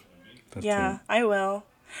 That's it. Yeah, I will.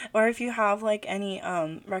 Or if you have like any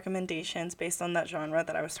recommendations based on that genre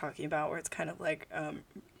that I was talking about, where it's kind of like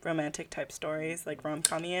romantic type stories, like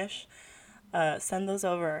rom-com ish, send those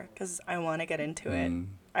over because I want to get into it. Mm.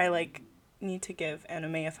 I like need to give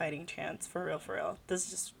anime a fighting chance for real, for real. This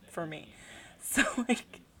is just for me. So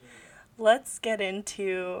like, let's get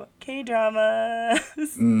into K dramas.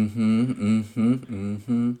 Mm-hmm. Mm-hmm.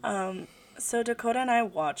 Mm-hmm. So Dakota and I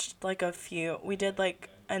watched like a few. We did like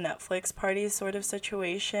a Netflix party sort of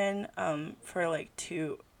situation for like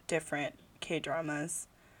two different K dramas.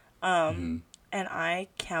 Mm-hmm. And I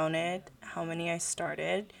counted how many I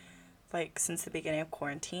started like since the beginning of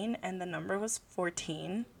quarantine, and the number was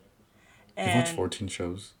 14. You've watched And 14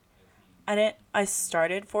 shows? I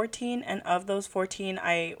started 14, and of those 14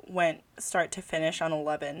 I went start to finish on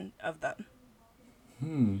 11 of them,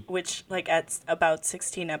 Hmm. which like at about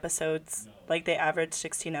 16 episodes, like they average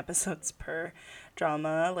 16 episodes per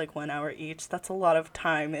drama, like 1 hour each. That's a lot of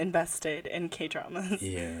time invested in K dramas.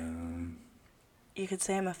 Yeah. You could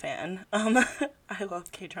say I'm a fan. I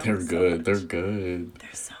love K They're dramas so good. They're much. good.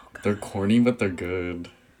 They're so good. They're corny, but they're good.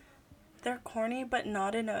 They're corny, but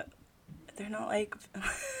not in a. They're not like.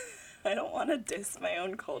 I don't want to diss my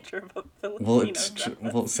own culture, but Well, Filipino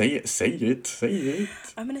well, dramas. say it, say it, say it.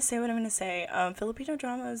 I'm gonna say what I'm gonna say. Filipino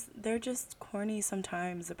dramas, they're just corny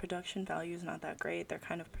sometimes. The production value is not that great. They're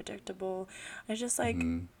kind of predictable. I just like.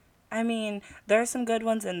 Mm-hmm. I mean, there are some good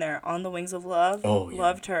ones in there. On the Wings of Love, Oh yeah.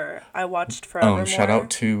 loved her. I watched Shout out Forevermore.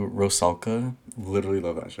 to Rosalka. Literally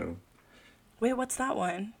love that show. Wait, what's that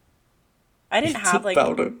one? I didn't It's have like.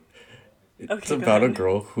 about a it's Okay, go about a ahead.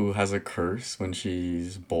 girl who has a curse when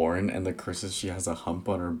she's born, and the curse is she has a hump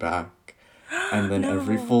on her back. And then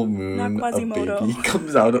every full No, not moon, a baby Quasimodo.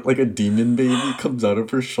 comes out of, like a demon baby comes out of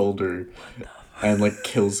her shoulder What the? and like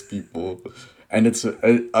kills people. And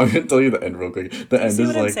I'm gonna tell you the end real quick. The Do you end see is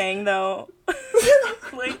what I'm like, saying though?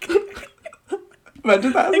 Like,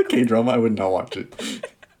 imagine that as a like K drama, I would not watch it.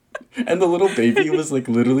 And the little baby was like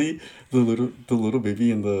literally the little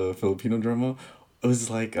baby in the Filipino drama was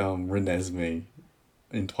like Renesmee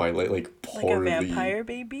in Twilight, like like a poorly. vampire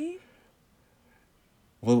baby.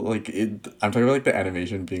 Well, like I'm talking about like the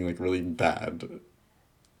animation being like really bad.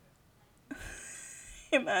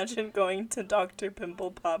 Imagine going to Dr.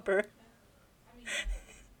 Pimple Popper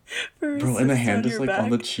for a Bro, and the cyst hand on is your like on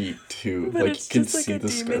the back, cheek too. but Like you it's can just like see a the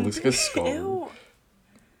scar. It demon looks like a baby. skull. Ew.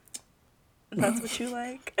 That's what you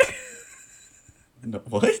like? No,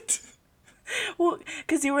 what? Well,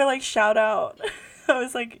 because you were like, shout out. I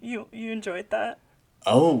was like, you enjoyed that?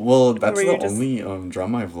 Oh well, Or that's were the you just, only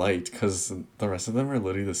drama I've liked because the rest of them are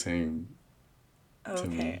literally the same to okay.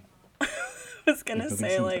 me. I was gonna Like nothing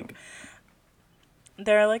say, stands out. like,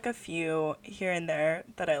 there are like a few here and there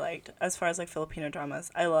that I liked as far as like Filipino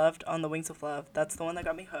dramas. I loved On the Wings of Love. That's the one that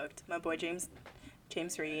got me hooked. My boy James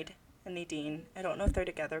Reed and Nadine. I don't know if they're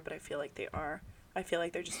together, but I feel like they are. I feel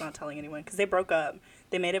like they're just not telling anyone because they broke up.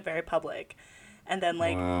 They made it very public. And then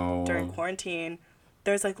like during Wow. quarantine,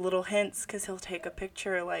 there's like little hints because he'll take a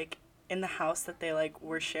picture like in the house that they like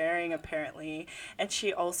were sharing apparently, and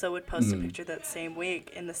she also would post a Mm. picture that same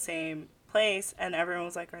week in the same place, and everyone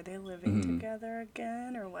was like, are they living Mm. together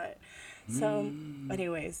again or what? So Mm.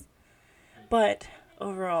 anyways, but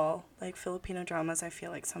overall, like Filipino dramas, I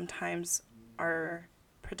feel like sometimes are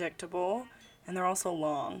predictable, and they're also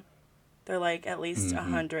long. They're like at least a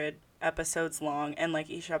Mm-hmm. hundred episodes long, and like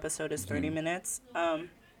each episode is 30 minutes.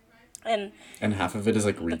 And And half of it is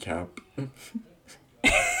like the, recap.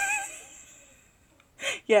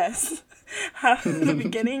 yes, half of the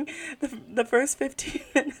beginning, the first 15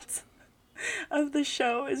 minutes of the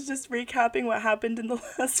show is just recapping what happened in the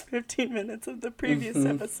last 15 minutes of the previous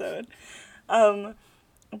episode. Um,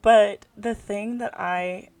 but the thing that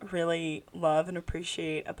I really love and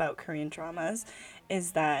appreciate about Korean dramas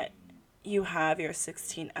is that you have your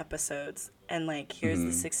 16 episodes and like here's the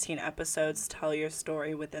Mm-hmm. 16 episodes, tell your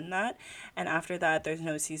story within that, and after that there's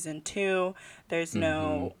no season 2, there's Mm-hmm.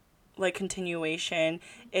 no like continuation.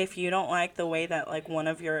 If you don't like the way that like one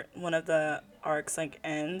of the arcs like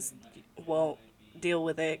ends, well, deal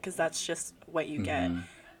with it because that's just what you get. Mm-hmm.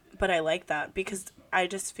 But I like that because I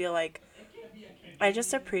just feel like I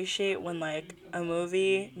just appreciate when like a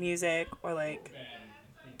movie, music, or like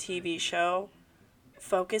TV show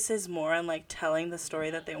focuses more on like telling the story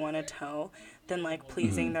that they want to tell than like Mm-hmm.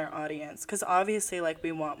 pleasing their audience. Because obviously, like,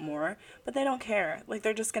 we want more, but they don't care. Like,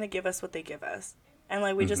 they're just going to give us what they give us. And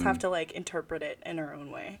like, we just Mm-hmm. have to like interpret it in our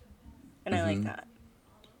own way. And I like Mm-hmm.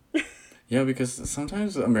 that. Yeah, because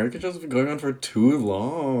sometimes American shows have been going on for too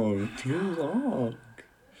long. Too long.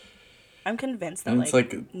 I'm convinced that And it's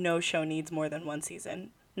like like, no show needs more than one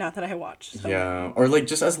season. Not that I watch so yeah. many. Or like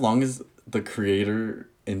just as long as the creator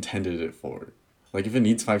intended it for. Like if it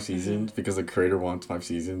needs 5 seasons because the creator wants 5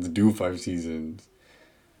 seasons, do 5 seasons.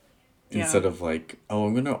 Yeah. Instead of like, oh,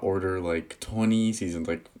 I'm gonna order like 20 seasons,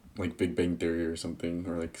 like Big Bang Theory or something,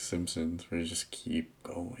 or like Simpsons, where you just keep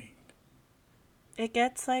going. It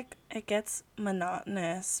gets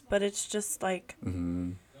monotonous, but it's just like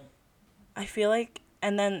Mm-hmm. I feel like,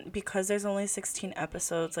 and then because there's only 16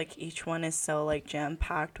 episodes, like each one is so like jam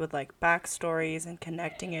packed with like backstories and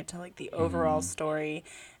connecting it to like the overall Mm-hmm. story,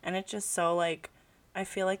 and it's just so like I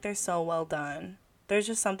feel like they're so well done. There's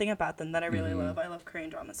just something about them that I really Mm-hmm. love. I love Korean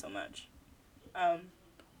drama so much. Um,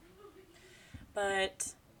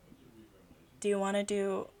 but do you want to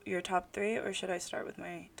do your top 3 or should I start with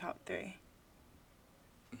my top 3?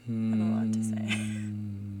 I have a lot to say.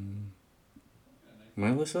 Mm.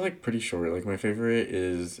 My list is like pretty short. Like my favorite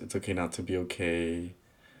is It's Okay Not to Be Okay.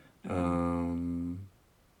 Hmm. Um,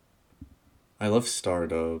 I love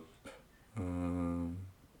Startup. I don't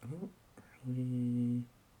really.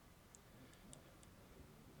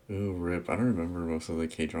 Ooh, rip. I don't remember most of the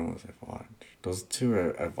K dramas I've watched. Those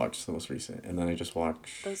two I've watched the most recent, and then I just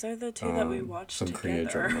watched Those are the two that we watched some Korean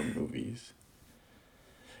together. drama movies.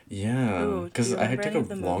 Yeah, Ooh, do because you I remember took any a of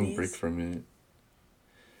the long break movies? from it.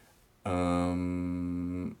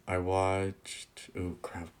 I watched. Oh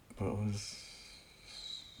crap! What was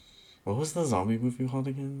what was the zombie movie called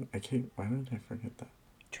again? I can't. Why did I forget that?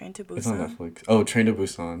 Train to It's on Busan? Netflix. Oh, Train to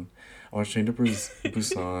Busan. I watched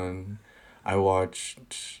Busan. I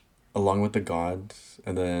watched Along with the Gods,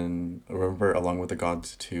 and then remember Along with the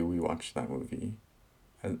Gods 2, we watched that movie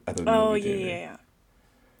at the Oh movie yeah, theater. yeah, yeah,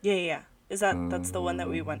 yeah, yeah, yeah. Is that's the one that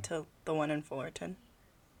we went Um, to, the one in Fullerton?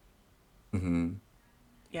 mm-hmm.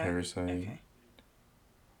 Yeah. Parasite. Okay.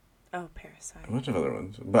 Oh, A Parasite. bunch of other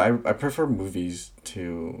ones. But I prefer movies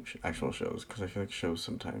to actual shows because I feel like shows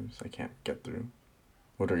sometimes I can't get through.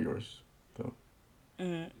 What are yours, though?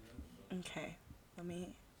 Mm, okay. Let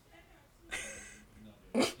me.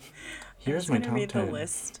 I'm Here's just my gonna top read the 10.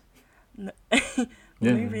 list. Let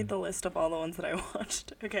Yeah. me read the list of all the ones that I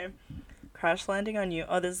watched. Okay. Crash Landing on You.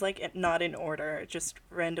 Oh, this is like not in order. Just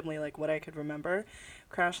randomly like what I could remember.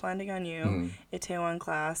 Crash Landing on You, Mm-hmm. Itaewon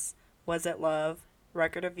Class, Was It Love,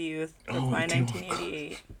 Record of Youth, Oh, Reply Itaewon Class.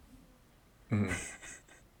 1988, Mm-hmm.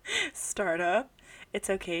 Startup, It's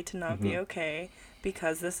Okay to Not Mm-hmm. Be Okay,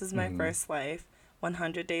 Because This Is My Mm-hmm. First Life,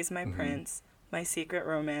 100 Days My Mm-hmm. Prince, My Secret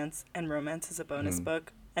Romance, and Romance is a Bonus Mm-hmm.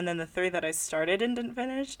 Book. And then the 3 that I started and didn't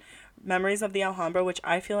finish, Memories of the Alhambra, which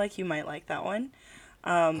I feel like you might like that one.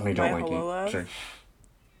 I don't My like it. Hololove. Sure.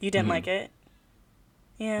 You didn't Mm-hmm. like it?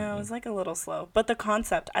 Yeah, it Mm-hmm. was like a little slow. But the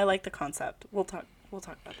concept, I like the concept. We'll talk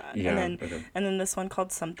about that. Yeah. Okay. And then this one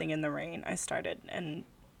called Something in the Rain I started and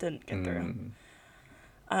didn't get through.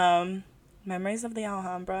 Mm-hmm. Um, Memories of the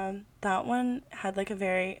Alhambra. That one had like a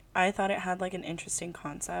very. I thought it had like an interesting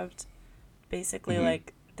concept. Basically, Mm-hmm.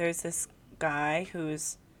 like there's this guy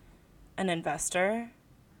who's an investor.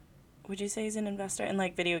 Would you say he's an investor in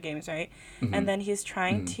like video games, right? Mm-hmm. And then Mm-hmm.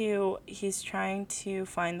 he's trying to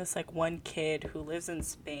find this like one kid who lives in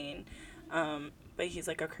Spain, but he's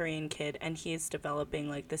like a Korean kid, and he's developing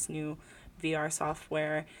like this new VR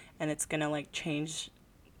software, and it's gonna like change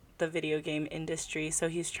the video game industry. So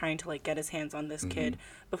he's trying to like get his hands on this Mm-hmm. kid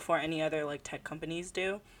before any other like tech companies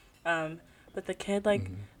do. Um, but the kid like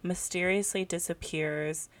Mm-hmm. mysteriously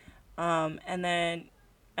disappears, and then.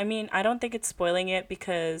 I mean, I don't think it's spoiling it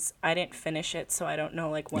because I didn't finish it, so I don't know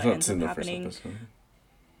like what That's ends in up the first happening. episode.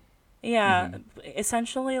 Yeah, Mm-hmm.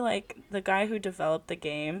 essentially like the guy who developed the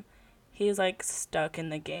game, he's like stuck in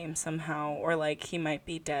the game somehow or like he might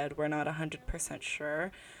be dead. We're not 100%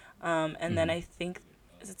 sure. And then Mm-hmm. I think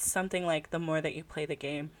it's something like the more that you play the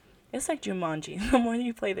game, It's like Jumanji. The more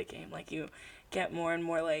you play the game, like you get more and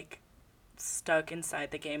more like stuck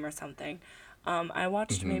inside the game or something. I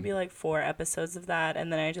watched Mm-hmm. maybe like 4 episodes of that,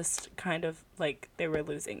 and then I just kind of like they were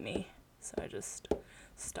losing me, so I just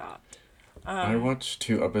stopped. I Um, watched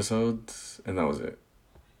 2 episodes and that was it.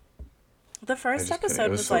 the I first just couldn't. It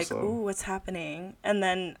episode was was so like, slow. ooh, what's happening? And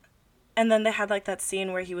then they had like that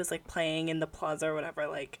scene where he was like playing in the plaza or whatever,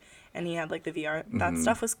 like, and he had like the VR. That Mm-hmm.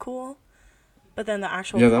 stuff was cool, but then the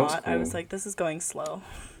actual Yeah, that was plot, I was cool. like, this is going slow.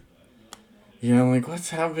 Yeah, I'm like,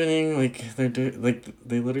 what's happening? Like they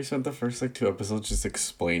literally spent the first like 2 episodes just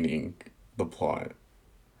explaining the plot,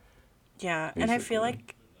 Yeah, and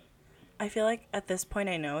basically. I feel like at this point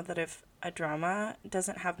I know that if a drama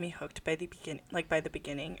doesn't have me hooked by the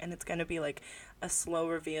beginning, and it's gonna be like a slow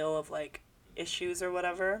reveal of like issues or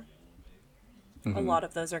whatever, a Mm-hmm. lot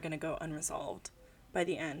of those are gonna go unresolved by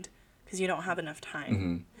the end because you don't have enough time.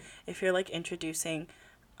 Mm-hmm. If you're like introducing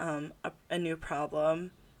a new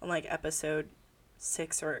problem on like episode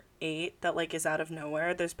 6 or 8 that like is out of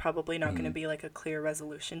nowhere, there's probably not gonna Mm-hmm. be like a clear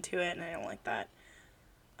resolution to it, and I don't like that.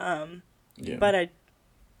 Yeah. But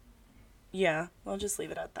yeah, I'll just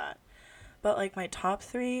leave it at that. But like my top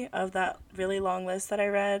 3 of that really long list that I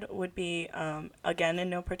read would be, again in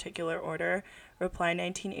no particular order, Reply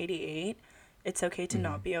 1988, It's Okay to Mm-hmm.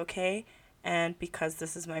 Not Be Okay, and Because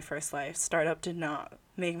This Is My First Life. Startup did not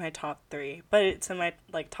make my top 3, but it's in my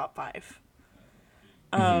like top 5.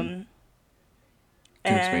 Mm-hmm. Um,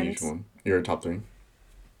 Can you explain each and one? Your top three.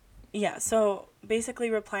 yeah, so basically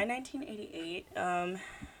Reply 1988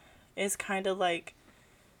 is kind of like,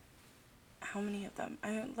 how many of them?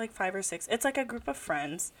 Like 5 or 6. It's like a group of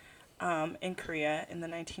friends in Korea in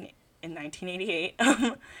 1988.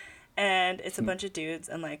 And it's a bunch of dudes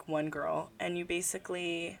and like one girl, and you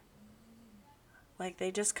basically like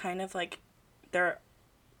they just kind of like their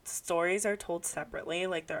stories are told separately,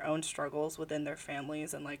 like their own struggles within their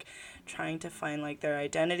families and like trying to find like their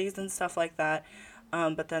identities and stuff like that.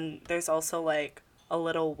 But then there's also like a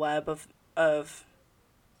little web of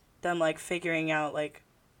them like figuring out like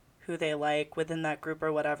who they like within that group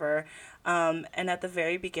or whatever. And at the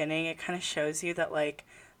very beginning, it kind of shows you that like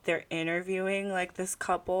they're interviewing like this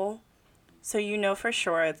couple. So you know for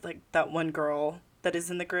sure it's like that one girl that is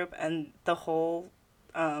in the group, and the whole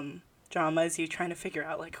drama is you trying to figure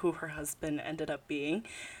out like who her husband ended up being.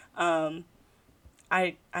 Um,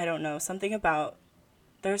 I don't know, something about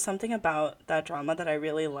there's something about that drama that I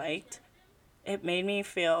really liked. It made me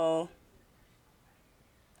feel,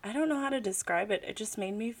 I don't know how to describe it. It just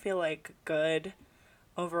made me feel like good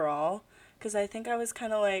overall, because I think I was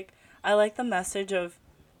kind of like, I like the message of,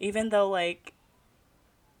 even though like,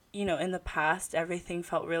 in the past everything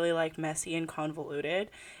felt really like messy and convoluted,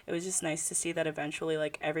 it was just nice to see that eventually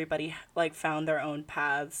like everybody like found their own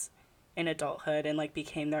paths in adulthood and like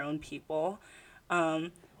became their own people.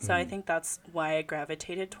 So I Mm-hmm. think that's why I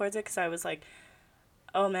gravitated towards it, because I was like,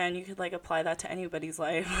 oh man, you could like apply that to anybody's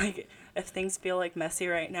life. Like if things feel like messy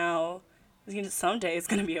right now, someday it's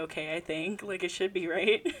gonna be okay. I think like it should be,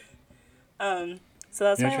 right. So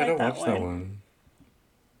that's Yeah, I why I tried to like that watch that one. one.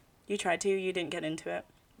 You tried to, you didn't get into it.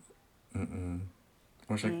 Mm-mm.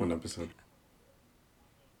 I watched like Mm. one episode.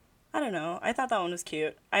 I don't know. I thought that one was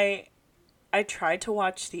cute. I tried to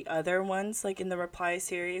watch the other ones like in the Reply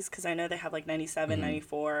series because I know they have like 97, Mm-hmm.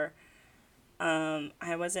 94.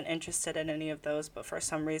 I wasn't interested in any of those, but for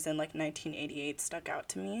some reason like 1988 stuck out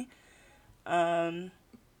to me. Um,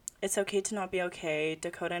 it's Okay to Not Be Okay.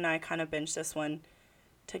 Dakota and I kind of binged this one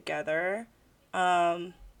together.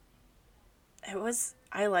 Um,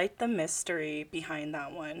 I liked the mystery behind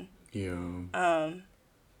that one. Yeah.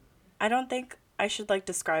 I don't think I should like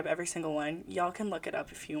describe every single one. Y'all can look it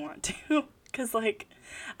up if you want to. Cause like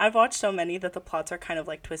I've watched so many that the plots are kind of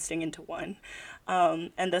like twisting into one.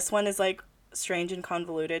 And this one is like strange and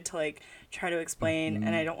convoluted to like try to explain, and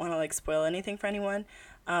Mm-hmm. I don't want to like spoil anything for anyone.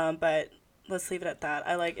 But let's leave it at that.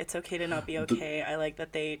 I like It's Okay to Not Be The Okay. I like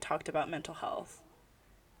that they talked about mental health,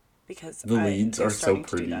 because the I leads they're are so starting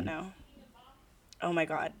to do that pretty. now. Oh my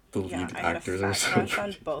god. The Yeah, lead I had a actors are fat so crush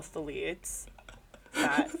on pretty. both the leads.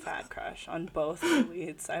 Fat crush on both the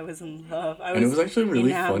leads. I was in love. I And it was was actually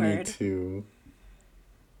really funny enamored. too.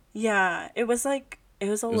 Yeah, it was a It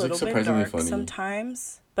was like little bit surprisingly dark funny.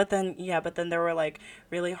 sometimes, but then yeah, but then there were like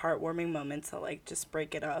really heartwarming moments that like just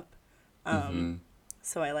break it up. Um, Mm-hmm.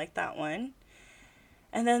 so I like that one.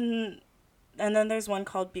 And then there's one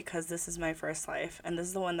called Because This Is My First Life, and this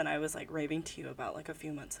is the one that I was like raving to you about like a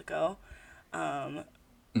few months ago. Um,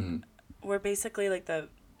 Mm-hmm. where basically like the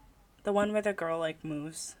one where the girl like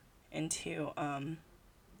moves into an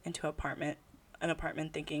apartment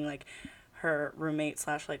thinking like her roommate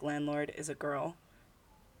slash like landlord is a girl,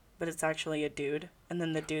 but it's actually a dude, and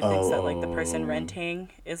then the dude thinks Oh, that like the person oh. renting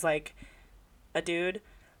is like a dude,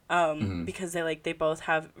 Mm-hmm. because they both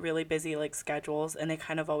have really busy like schedules, and they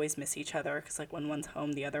kind of always miss each other because like when one's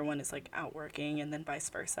home, the other one is like out working, and then vice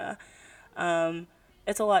versa.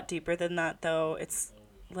 It's a lot deeper than that though.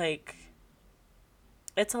 Like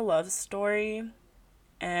it's a love story,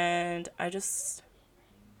 and I just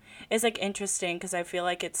it's like interesting because I feel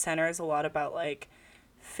like it centers a lot about like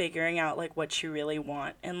figuring out like what you really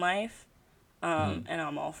want in life. Mm-hmm. And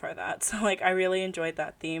I'm all for that. So like I really enjoyed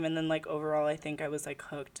that theme, and then like overall I think I was like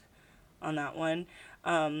hooked on that one.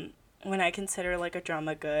 When I consider like a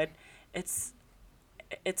drama good, it's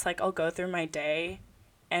it's like I'll go through my day,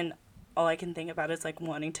 and all I can think about is like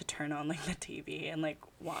wanting to turn on like the TV and like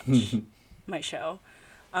watch my show.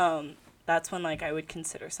 That's when like I would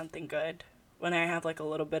consider something good, when I have like a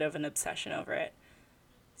little bit of an obsession over it.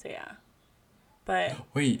 So yeah. But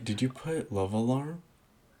Wait, did you put Love Alarm?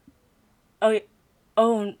 oh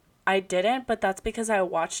oh I didn't, but that's because I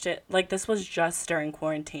watched it like this was just during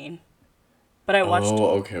quarantine. But I watched Oh,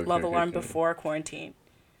 okay, okay, Love okay, Alarm okay. before quarantine.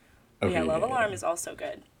 But yeah, Okay, Love yeah, yeah. Alarm is also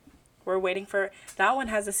good. We're waiting for that one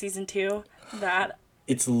has a season 2. That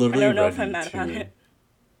It's I literally don't know if I'm ready mad about too. it.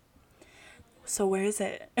 So where is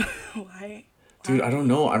it? Why? Dude, Why? I don't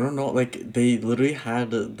know. I don't know. Like they literally had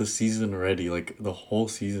the season ready, like the whole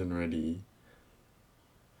season ready.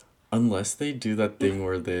 Unless they do that thing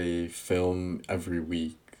where they film every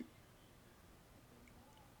week.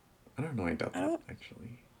 I don't know. I doubt I that don't.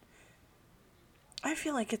 actually. I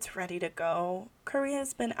feel like it's ready to go.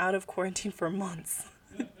 Korea's been out of quarantine for months.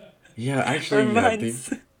 Yeah, For actually, yeah,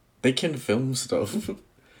 months. they can film stuff.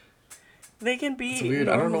 They can It's be weird.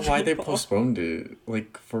 I don't normal know why they people postponed it.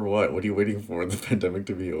 Like for what? What are you waiting for? The pandemic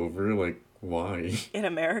to be over? Like why? in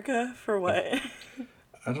America. For what?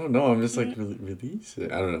 I don't know. I'm just like release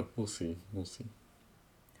it. I don't know. We'll see. We'll see.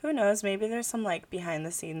 Who knows? Maybe there's some like behind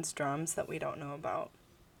the scenes drums that we don't know about.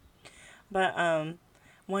 But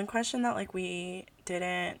one question that like we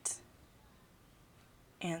didn't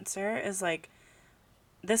answer is like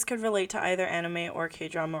this could relate to either anime or K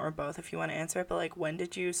drama or both if you want to answer it. But like, when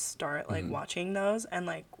did you start like Mm-hmm. watching those, and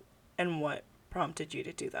like, and what prompted you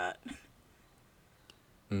to do that?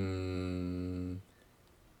 Mm,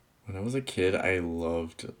 when I was a kid, I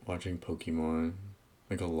loved watching Pokemon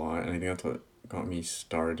like a lot, and I think that's what got me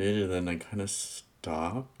started. And then I kind of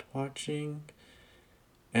stopped watching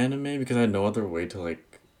anime because I had no other way to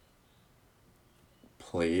like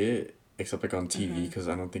play it except like on TV Mm-hmm. because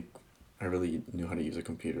I don't think I really knew how to use a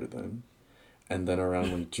computer then. And then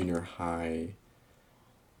around like junior high,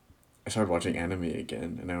 I started watching anime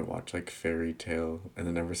again, and I would watch like Fairy Tail, and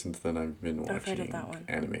then ever since then I've been I've heard of that watching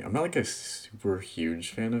one. anime. I'm not like a super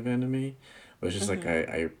huge fan of anime, but it's just like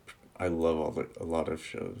Mm-hmm. I love a lot of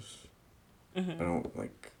shows. I Mm-hmm. don't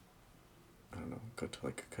like I don't know go to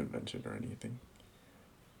like a convention or anything.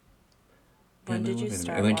 Yeah, When and I did you love anime, and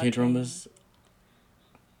start then K watching? dramas.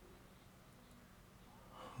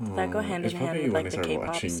 Did that go hand It's in hand probably with when I like the started K-pop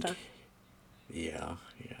watching. stuff? Yeah,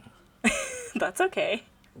 yeah, That's okay.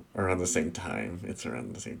 around the same time. It's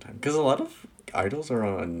around the same time because a lot of idols are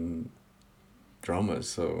on dramas,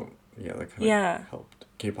 so yeah, that kind of Yeah. helped.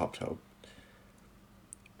 K-pop helped.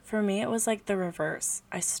 For me, it was like the reverse.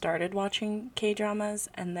 I started watching K dramas,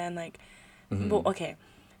 and then like, well, Mm-hmm. okay,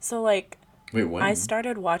 so like Wait, I when?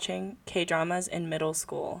 started watching K dramas in middle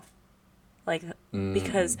school, like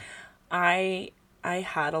because Mm-mm. I I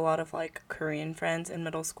had a lot of like Korean friends in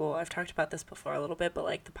middle school. I've talked about this before a little bit, but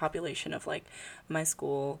like the population of like my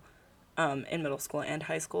school, in middle school and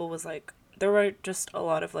high school was like there were just a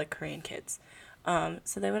lot of like Korean kids.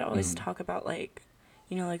 So they would always Mm. talk about like,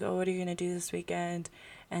 like, oh, what are you gonna do this weekend?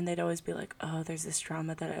 And they'd always be like, oh, there's this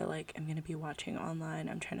drama that I like am gonna be watching online.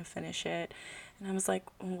 I'm trying to finish it. And I was like,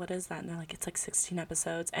 well, what is that? And they're like, it's like 16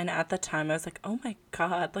 episodes. And at the time I was like, oh my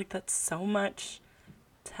God, like that's so much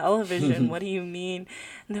television. What do you mean?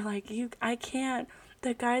 And they're like, I can't.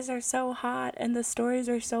 The guys are so hot and the stories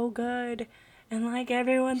are so good. And like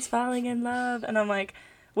everyone's falling in love. And I'm like,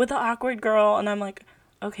 with the awkward girl. And I'm like,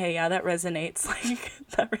 okay, yeah, that resonates. Like,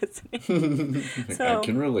 that resonates. Like, I So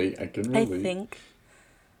can relate. I can I relate. think,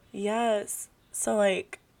 yes. So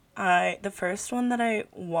like, the first one that I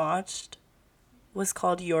watched was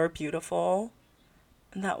called You're Beautiful.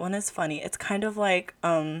 And that one is funny. It's kind of like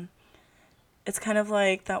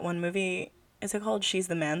that one movie. Is it called She's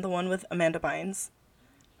the Man? The one with Amanda Bynes,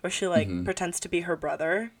 where she like Mm-hmm. pretends to be her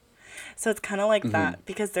brother. So it's kind of like Mm-hmm. that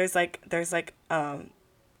because there's like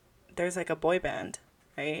a boy band,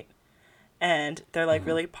 right? And they're like Uh-huh.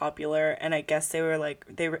 really popular. And I guess they were like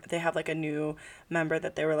they have like a new member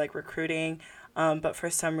that they were like recruiting. But for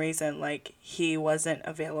some reason, like, he wasn't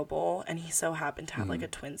available, and he so happened to have like Mm. a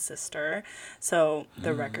twin sister. So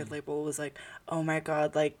the record label was like, oh my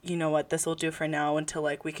God, like, you know what, this will do for now until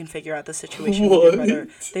like we can figure out the situation with your brother.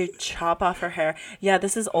 What? They chop off her hair. Yeah,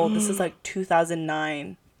 this is old. This is like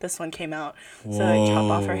 2009. This one came out. So they chop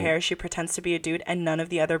off her Whoa. hair. She pretends to be a dude, and none of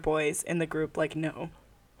the other boys in the group like know.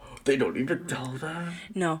 They don't even tell them.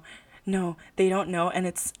 No, no, they don't know, and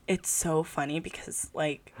it's so funny because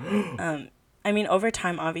like, I mean, over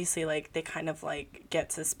time, obviously, like they kind of like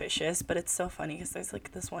get suspicious, but it's so funny because there's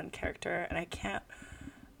like this one character, and I can't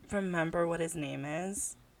remember what his name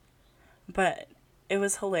is, but it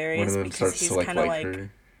was One of hilarious them because starts to he's kind of like like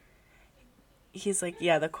her. he's like,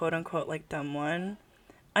 yeah, the quote unquote like dumb one.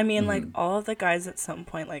 I mean, like Mm-hmm. all of the guys at some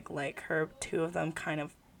point like her. Two of them kind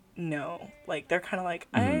of know, like they're kind of like,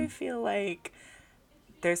 Mm-hmm. I feel like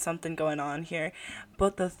there's something going on here.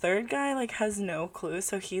 But the third guy like has no clue,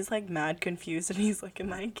 so he's like mad confused and he's like,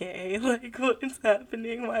 am I gay? Like what is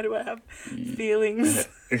happening? Why do I have feelings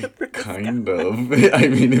for this guy? Kind of. I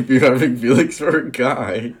mean, if you're having feelings for a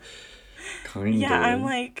guy, kind Yeah, I'm of.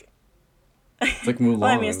 like, It's like well,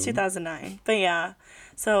 I mean it's Mulan. 2009. But yeah.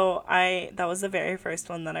 So I that was the very first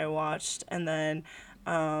one that I watched, and then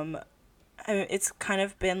um it's kind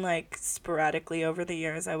of been like sporadically over the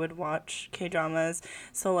years I would watch K-dramas.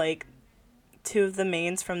 So like two of the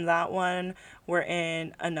mains from that one were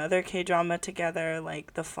in another K-drama together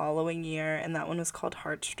like the following year, and that one was called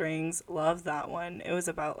Heartstrings. Love that one. It was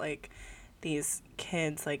about like these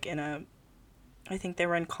kids like in a, I think they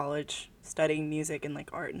were in college studying music and like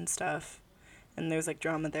art and stuff. And there's like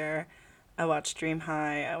drama there. I watched Dream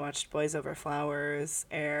High, I watched Boys Over Flowers,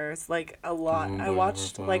 Airs, like a lot. I Boys Over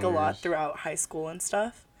watched like a lot Flowers. throughout high school and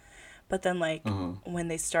stuff. But then, like, Uh-huh. when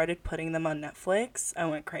they started putting them on Netflix, I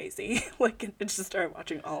went crazy. Like, I just started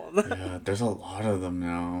watching all of them. Yeah, there's a lot of them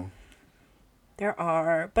now. There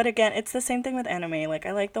are. But again, it's the same thing with anime. Like,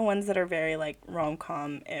 I like the ones that are very, like, rom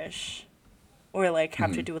com ish. Or, like,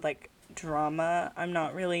 have to Mm-hmm. do with, like, drama. I'm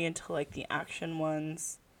not really into, like, the action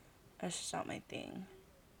ones. That's just not my thing.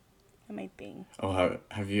 Not my thing. Oh,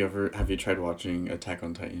 have you tried watching Attack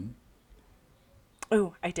on Titan?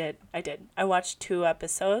 Oh, I did. I did. I watched 2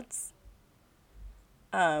 episodes.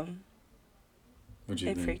 Um, What'd you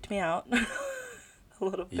it think? freaked me out a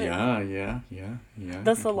little bit. Yeah. The I can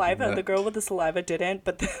give you saliva, the that. girl with the saliva didn't,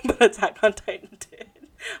 but but Attack on Titan did.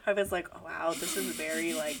 I was like, oh, wow, this is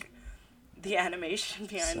very like the animation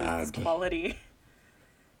behind this is Sad. quality.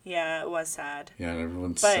 Yeah, it was sad, Yeah,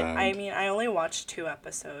 everyone's but I sad. mean, I only watched 2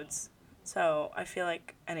 episodes, so I feel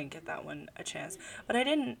like I didn't get that one a chance. But I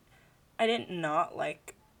didn't not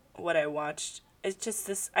like what I watched. It's just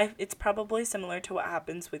this. It's probably similar to what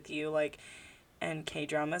happens with you, like and K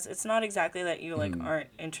dramas. It's not exactly that you like Mm. aren't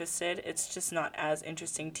interested. It's just not as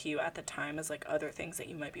interesting to you at the time as like other things that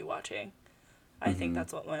you might be watching. I think Mm-hmm.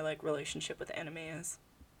 that's what my like relationship with anime is.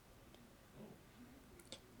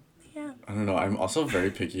 Yeah. I don't know. I'm also very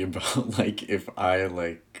picky about like if I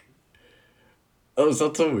like. Oh, it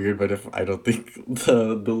sounds so weird, but if I don't think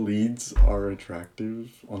the leads are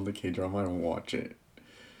attractive on the K drama, I don't watch it.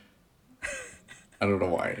 I don't know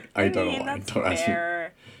why. I I don't know mean, why. that's Don't ask me.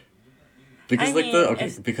 fair. I Because like the mean, okay,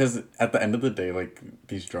 if because at the end of the day, like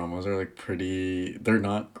these dramas are like pretty. They're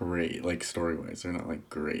not great, like story wise. They're not like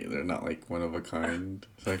great. They're not like one of a kind.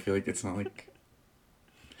 So I feel like it's not like.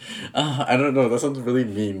 I don't know. That sounds really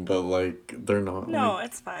mean, but like they're not no, like.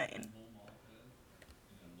 it's fine.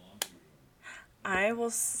 I will Now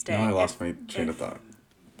stay I lost my train of if thought,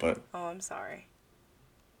 but oh, I'm sorry.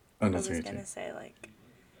 oh I no, was sorry, going sorry. to say like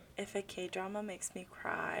if a K-drama makes me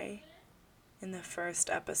cry in the first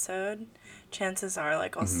episode, chances are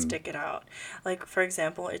like I'll Mm-hmm. stick it out. Like for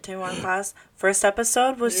example, Itaewon Class first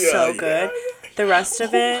episode was Yeah, so yeah, good. The rest of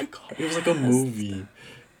oh my it, god, it was like a movie.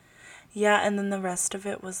 yeah, and then the rest of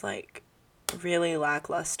it was like really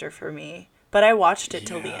lackluster for me. But I watched it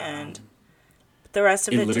till the Yeah, end. The rest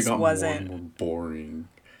of it it literally just got more and wasn't. more boring.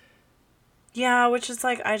 Yeah, which is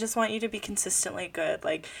like I just want you to be consistently good.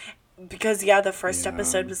 Like because yeah, the first Yeah.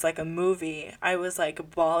 episode was like a movie. I was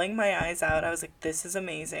like bawling my eyes out. I was like this is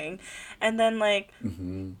amazing. And then like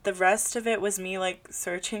Mm-hmm. the rest of it was me like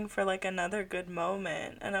searching for like another good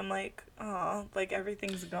moment, and I'm like, oh, like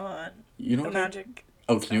everything's gone. You know The what? magic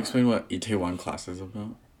Oh, is can you gone. explain what Itaewon Class is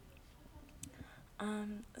about?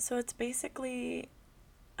 So it's basically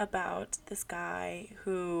about this guy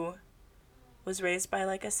who was raised by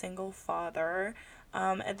like a single father.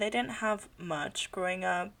 And they didn't have much growing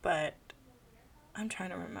up, but I'm trying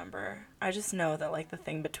to remember. I just know that like the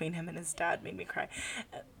thing between him and his dad made me cry.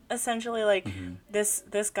 essentially like Mm-hmm.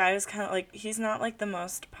 this guy is kind of like, he's not like the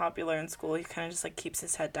most popular in school. He kind of just like keeps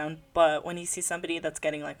his head down, but when he sees somebody that's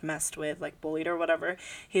getting like messed with, like bullied or whatever,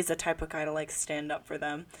 he's the type of guy to like stand up for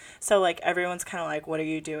them. So like everyone's kind of like, what are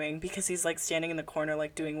you doing? Because he's like standing in the corner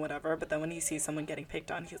like doing whatever, but then when he sees someone getting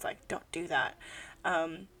picked on, he's like, don't do that.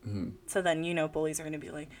 Mm-hmm. So then, you know, bullies are going to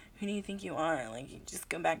be like, who do you think you are? Like, you just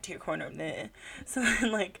go back to your corner. Meh. So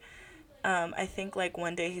then, like, I think, like,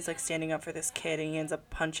 one day he's, like, standing up for this kid and he ends up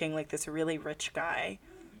punching, like, this really rich guy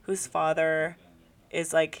whose father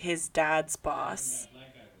is, like, his dad's boss.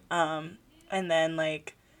 And then,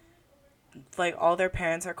 like, all their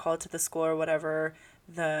parents are called to the school or whatever.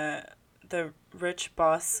 The rich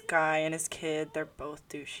boss guy and his kid, they're both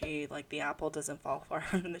douchey. Like, the apple doesn't fall far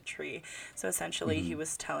from the tree. So essentially, he Mm-hmm.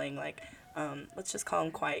 was telling, like, let's just call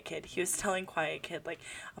him Quiet Kid. He was telling Quiet Kid, like,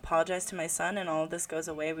 apologize to my son and all of this goes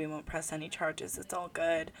away. We won't press any charges. It's all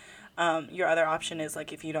good. Your other option is,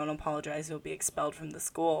 like, if you don't apologize, you'll be expelled from the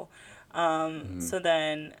school. Mm-hmm. So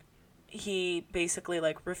then he basically,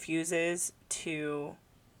 like, refuses to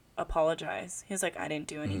apologize. He's like, I didn't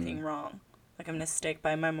do Mm-hmm. anything wrong. Like, I'm gonna stick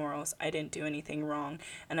by my morals. I didn't do anything wrong,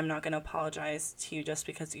 and I'm not gonna apologize to you just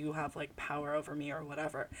because you have like power over me or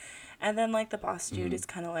whatever. And then like the boss dude Mm-hmm. is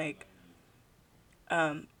kind of like,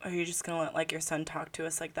 are you just gonna let like your son talk to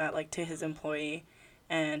us like that, like to his employee?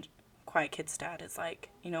 And Quiet Kid's dad is like,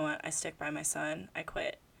 you know what? I stick by my son. I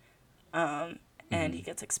quit. And Mm-hmm. he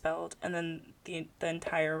gets expelled. And then the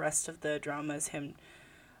entire rest of the drama is him.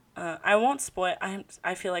 I won't spoil.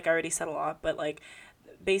 I feel like I already said a lot, but like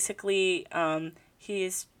basically,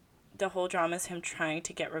 he's the whole drama is him trying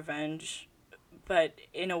to get revenge, but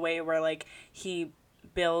in a way where like he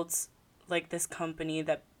builds like this company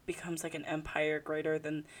that becomes like an empire greater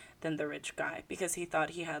than the rich guy because he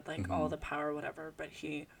thought he had like all Mm-hmm. the power or whatever, but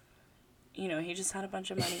he, you know, he just had a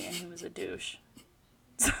bunch of money and he was a douche.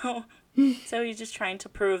 So so he's just trying to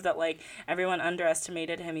prove that like everyone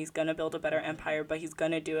underestimated him. He's gonna build a better empire, but he's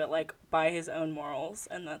gonna do it like by his own morals,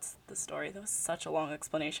 and that's the story. That was such a long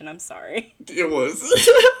explanation. I'm sorry. It was.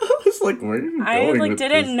 I was like, where are you I going like with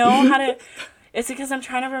didn't this? know how to. It's because I'm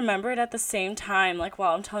trying to remember it at the same time. Like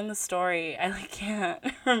while I'm telling the story, I like can't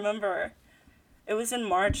remember. It was in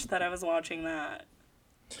March that I was watching that.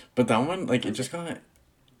 But that one, like, I it was just like, got.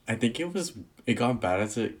 I think it got bad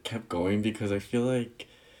as it kept going because I feel like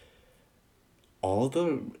all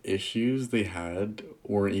the issues they had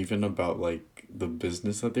weren't even about like the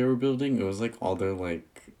business that they were building. It was like all their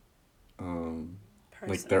um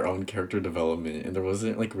like their personal. own character development, and there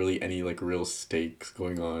wasn't like really any like real stakes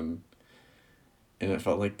going on, and it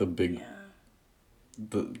felt like Yeah.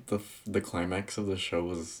 the climax of the show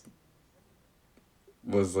was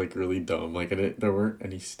like really dumb. Like there weren't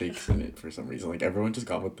any stakes in it for some reason. Like everyone just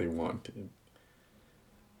got what they wanted.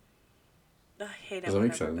 I hate Does it that when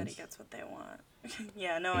make everybody sense? gets what they want.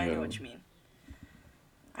 Yeah, no, I know Yeah. what you mean.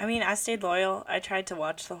 I mean, I stayed loyal. I tried to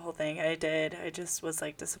watch the whole thing. I did. I just was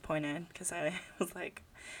like disappointed because I was like,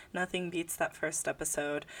 nothing beats that first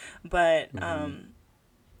episode. But Mm-hmm.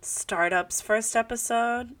 Startup's first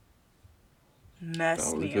episode That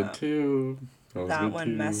messed was me good up. too. That was That good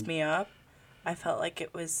one messed too. me up. I felt like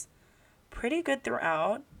it was pretty good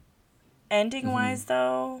throughout. Ending Mm-hmm. wise,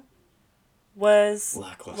 though, was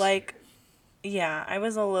Lackluster. like, yeah, I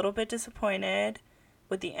was a little bit disappointed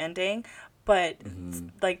with the ending, but Mm-hmm.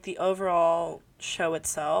 like the overall show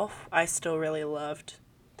itself, I still really loved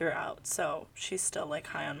throughout. So she's still like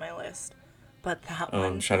high on my list. But that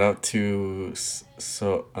one, Shout out to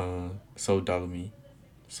So Dalmi,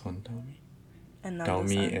 Son Dalmi, and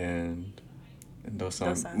Dalmi Nando-san, and Dosan.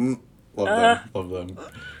 Dosan. Love Uh, them, love them,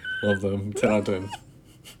 love them. 10 out of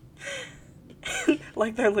 10.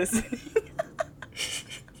 like they're listening.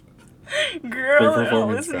 Great Girl, they're not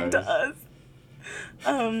performance, listening to guys. us.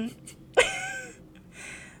 Um,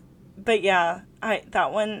 but yeah, I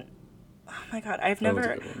that one, oh my god, I've That was a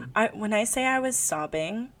never, good one. I when I say I was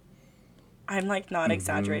sobbing, I'm like not Mm-hmm.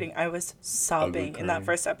 exaggerating. I was Ugly sobbing in that crying.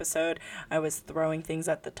 first episode. I was throwing things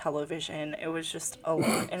at the television. It was just a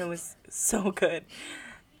lot and it was so good.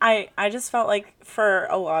 I just felt like for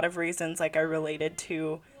a lot of reasons like I related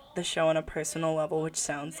to the show on a personal level, which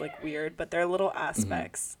sounds like weird, but there are little Mm-hmm.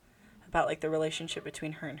 aspects about like the relationship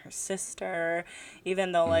between her and her sister,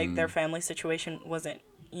 even though like Mm-hmm. their family situation wasn't,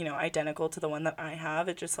 you know, identical to the one that I have.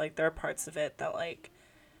 It just like there are parts of it that like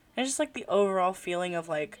it's just like the overall feeling of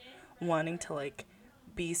like wanting to like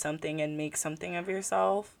be something and make something of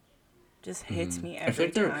yourself just hits Mm-hmm. me I feel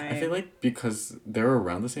every like I feel time. like because they're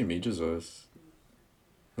around the same age as us.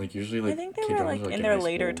 Like usually, I like think they K were dramas like are like in in their high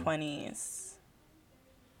later school. 20s.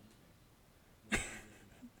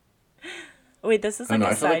 Wait, this is I don't like know.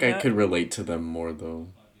 a I feel like side I note. could relate to them more though.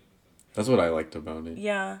 That's what I liked about it.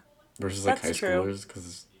 Yeah, Versus like high that's true. schoolers,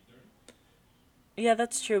 because Yeah,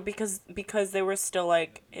 that's true because they were still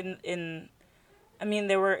like in I mean,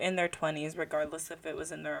 they were in their 20s regardless if it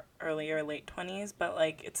was in their early or late 20s, but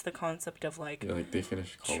like it's the concept of like yeah, like they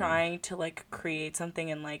finished college. trying to like create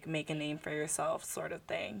something and like make a name for yourself sort of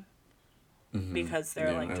thing Mm-hmm. because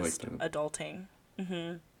they're Yeah, like I like just that. adulting.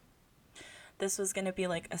 Mhm. This was going to be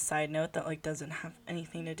like a side note that like doesn't have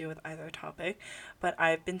anything to do with either topic, but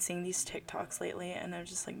I've been seeing these TikToks lately and they're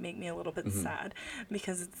just like make me a little bit Mm-hmm. sad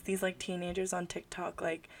because it's these like teenagers on TikTok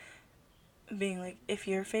like being like, if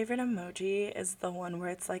your favorite emoji is the one where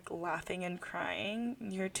it's like laughing and crying,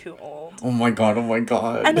 you're too old. Oh my god! Oh my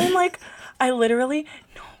god! And I'm like, I literally,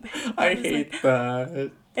 no, bitch. I I was like, hate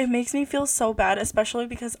that. it makes me feel so bad, especially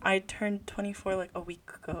because I turned 24 like a week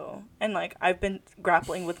ago. And like, I've been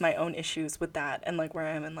grappling with my own issues with that and like where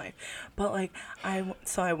I am in life. But like,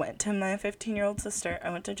 so I went to my 15-year-old sister, I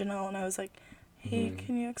went to Janelle and I was like, hey, Mm-hmm.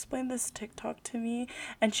 can you explain this TikTok to me?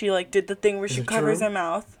 And she like did the thing where Is she it covers true? her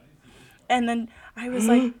mouth. And then I was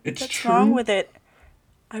like, It's what's wrong true. with it?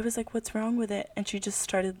 I was like, what's wrong with it? And she just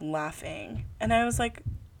started laughing. And I was like,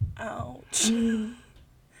 ouch.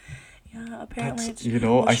 Yeah, apparently That's it's. you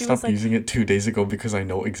know Well, I she was stopped like, using it 2 days ago because I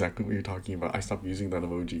know exactly what you're talking about. I stopped using that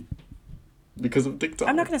emoji because of I'm not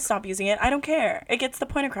TikTok. going to stop using it. I don't care. It gets the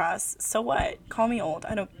point across. So what? Call me old.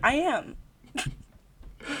 I don't. I am.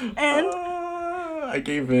 And. I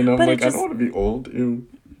gave in. I'm But it like, I don't just. want to be old. Ew.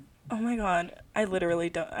 Oh my god. I literally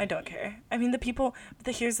don't. I don't care. I mean, the people.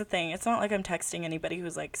 Here's the thing. It's not like I'm texting anybody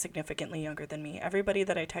who's like significantly younger than me. Everybody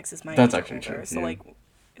that I text is my That's age or actually true. older. So Yeah. like.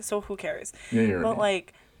 So who cares? Yeah, you're But right.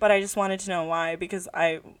 like, but I just wanted to know why because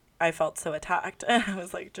I felt so attacked and I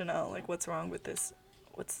was like, Janelle, like what's wrong with this?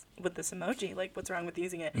 What's with this emoji? Like what's wrong with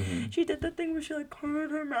using it? Mm-hmm. She did the thing where she like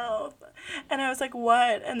covered her mouth, and I was like,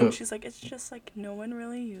 what? And then But she's like, it's just like no one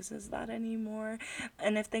really uses that anymore,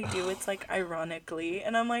 and if they do, it's like ironically,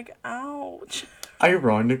 and I'm like, ouch.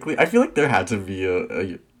 ironically, I feel like there had to be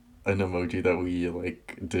an emoji that we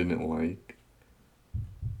like didn't like,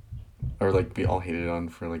 or like we all hated on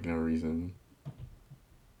for like no reason.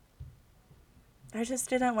 I just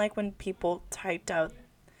didn't like when people typed out.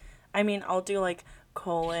 I mean, I'll do like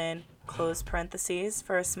colon close parentheses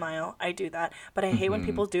for a smile. I do that, but I hate when Mm-hmm.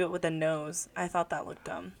 people do it with a nose. I thought that looked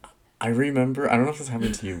dumb. I remember. I don't know if this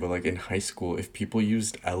happened to you, but like in high school, if people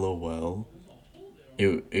used LOL,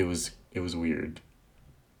 it was weird.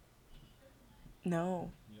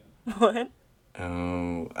 No. What?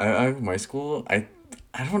 I my school, I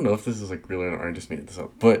don't know if this is like real or I just made this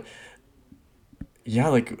up, but yeah,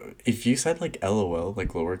 like if you said like LOL like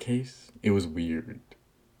lowercase, it was weird.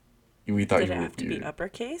 We thought Did you it were have to be weird.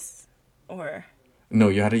 uppercase? Or No,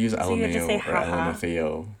 you had to use so you had to say LMAO or haha?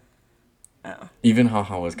 LMFAO. Oh. Even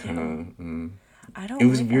haha was kind Ew. of I it don't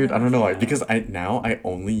was like weird. I don't know why LMFAO. because I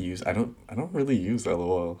only use I don't really use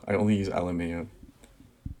LOL. I only use LMAO.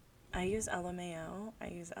 I use LMAO. I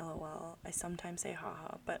use LOL. I sometimes say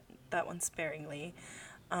haha, but that one sparingly.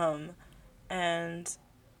 Um, and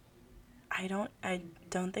I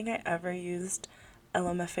don't think I ever used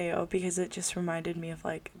LMFAO because it just reminded me of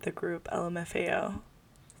like the group LMFAO.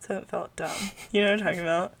 So it felt dumb. You know what I'm talking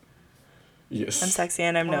about? I'm Yes. sexy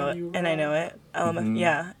and Are you and I know right? it. LMF Mhm.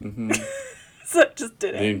 yeah. Mhm. So it just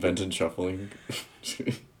They didn't. invented shuffling.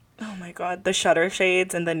 Oh my god, the shutter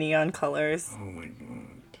shades and the neon colors. Oh my god.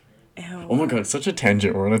 Oh my Ew. god, such a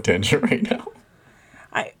tangent. We're on a tangent right now.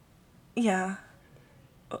 I yeah.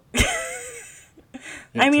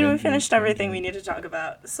 Yeah, I mean, we tangent, finished everything we tangent. need to talk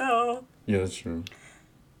about. So, Yeah, that's true.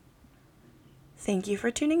 thank you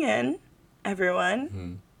for tuning in, everyone.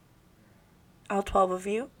 Hmm. All 12 of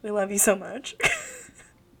you. We love you so much. Or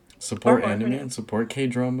Support more, who anime and knows? support K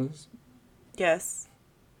dramas. Yes.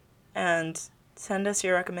 And send us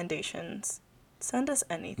your recommendations. Send us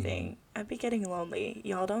Hmm. anything. I'd be getting lonely.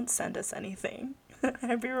 Y'all don't send us anything.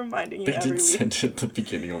 I'd be reminding you They did every send week. it at the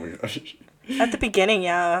beginning. Oh my gosh. At the beginning,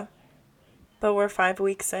 yeah. But we're 5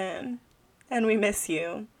 weeks in. And we miss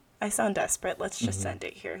you. I sound desperate. Let's just Hmm. end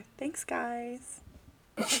it here. Thanks, guys.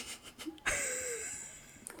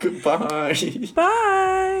 Goodbye.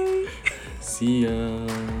 Bye. See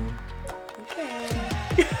ya.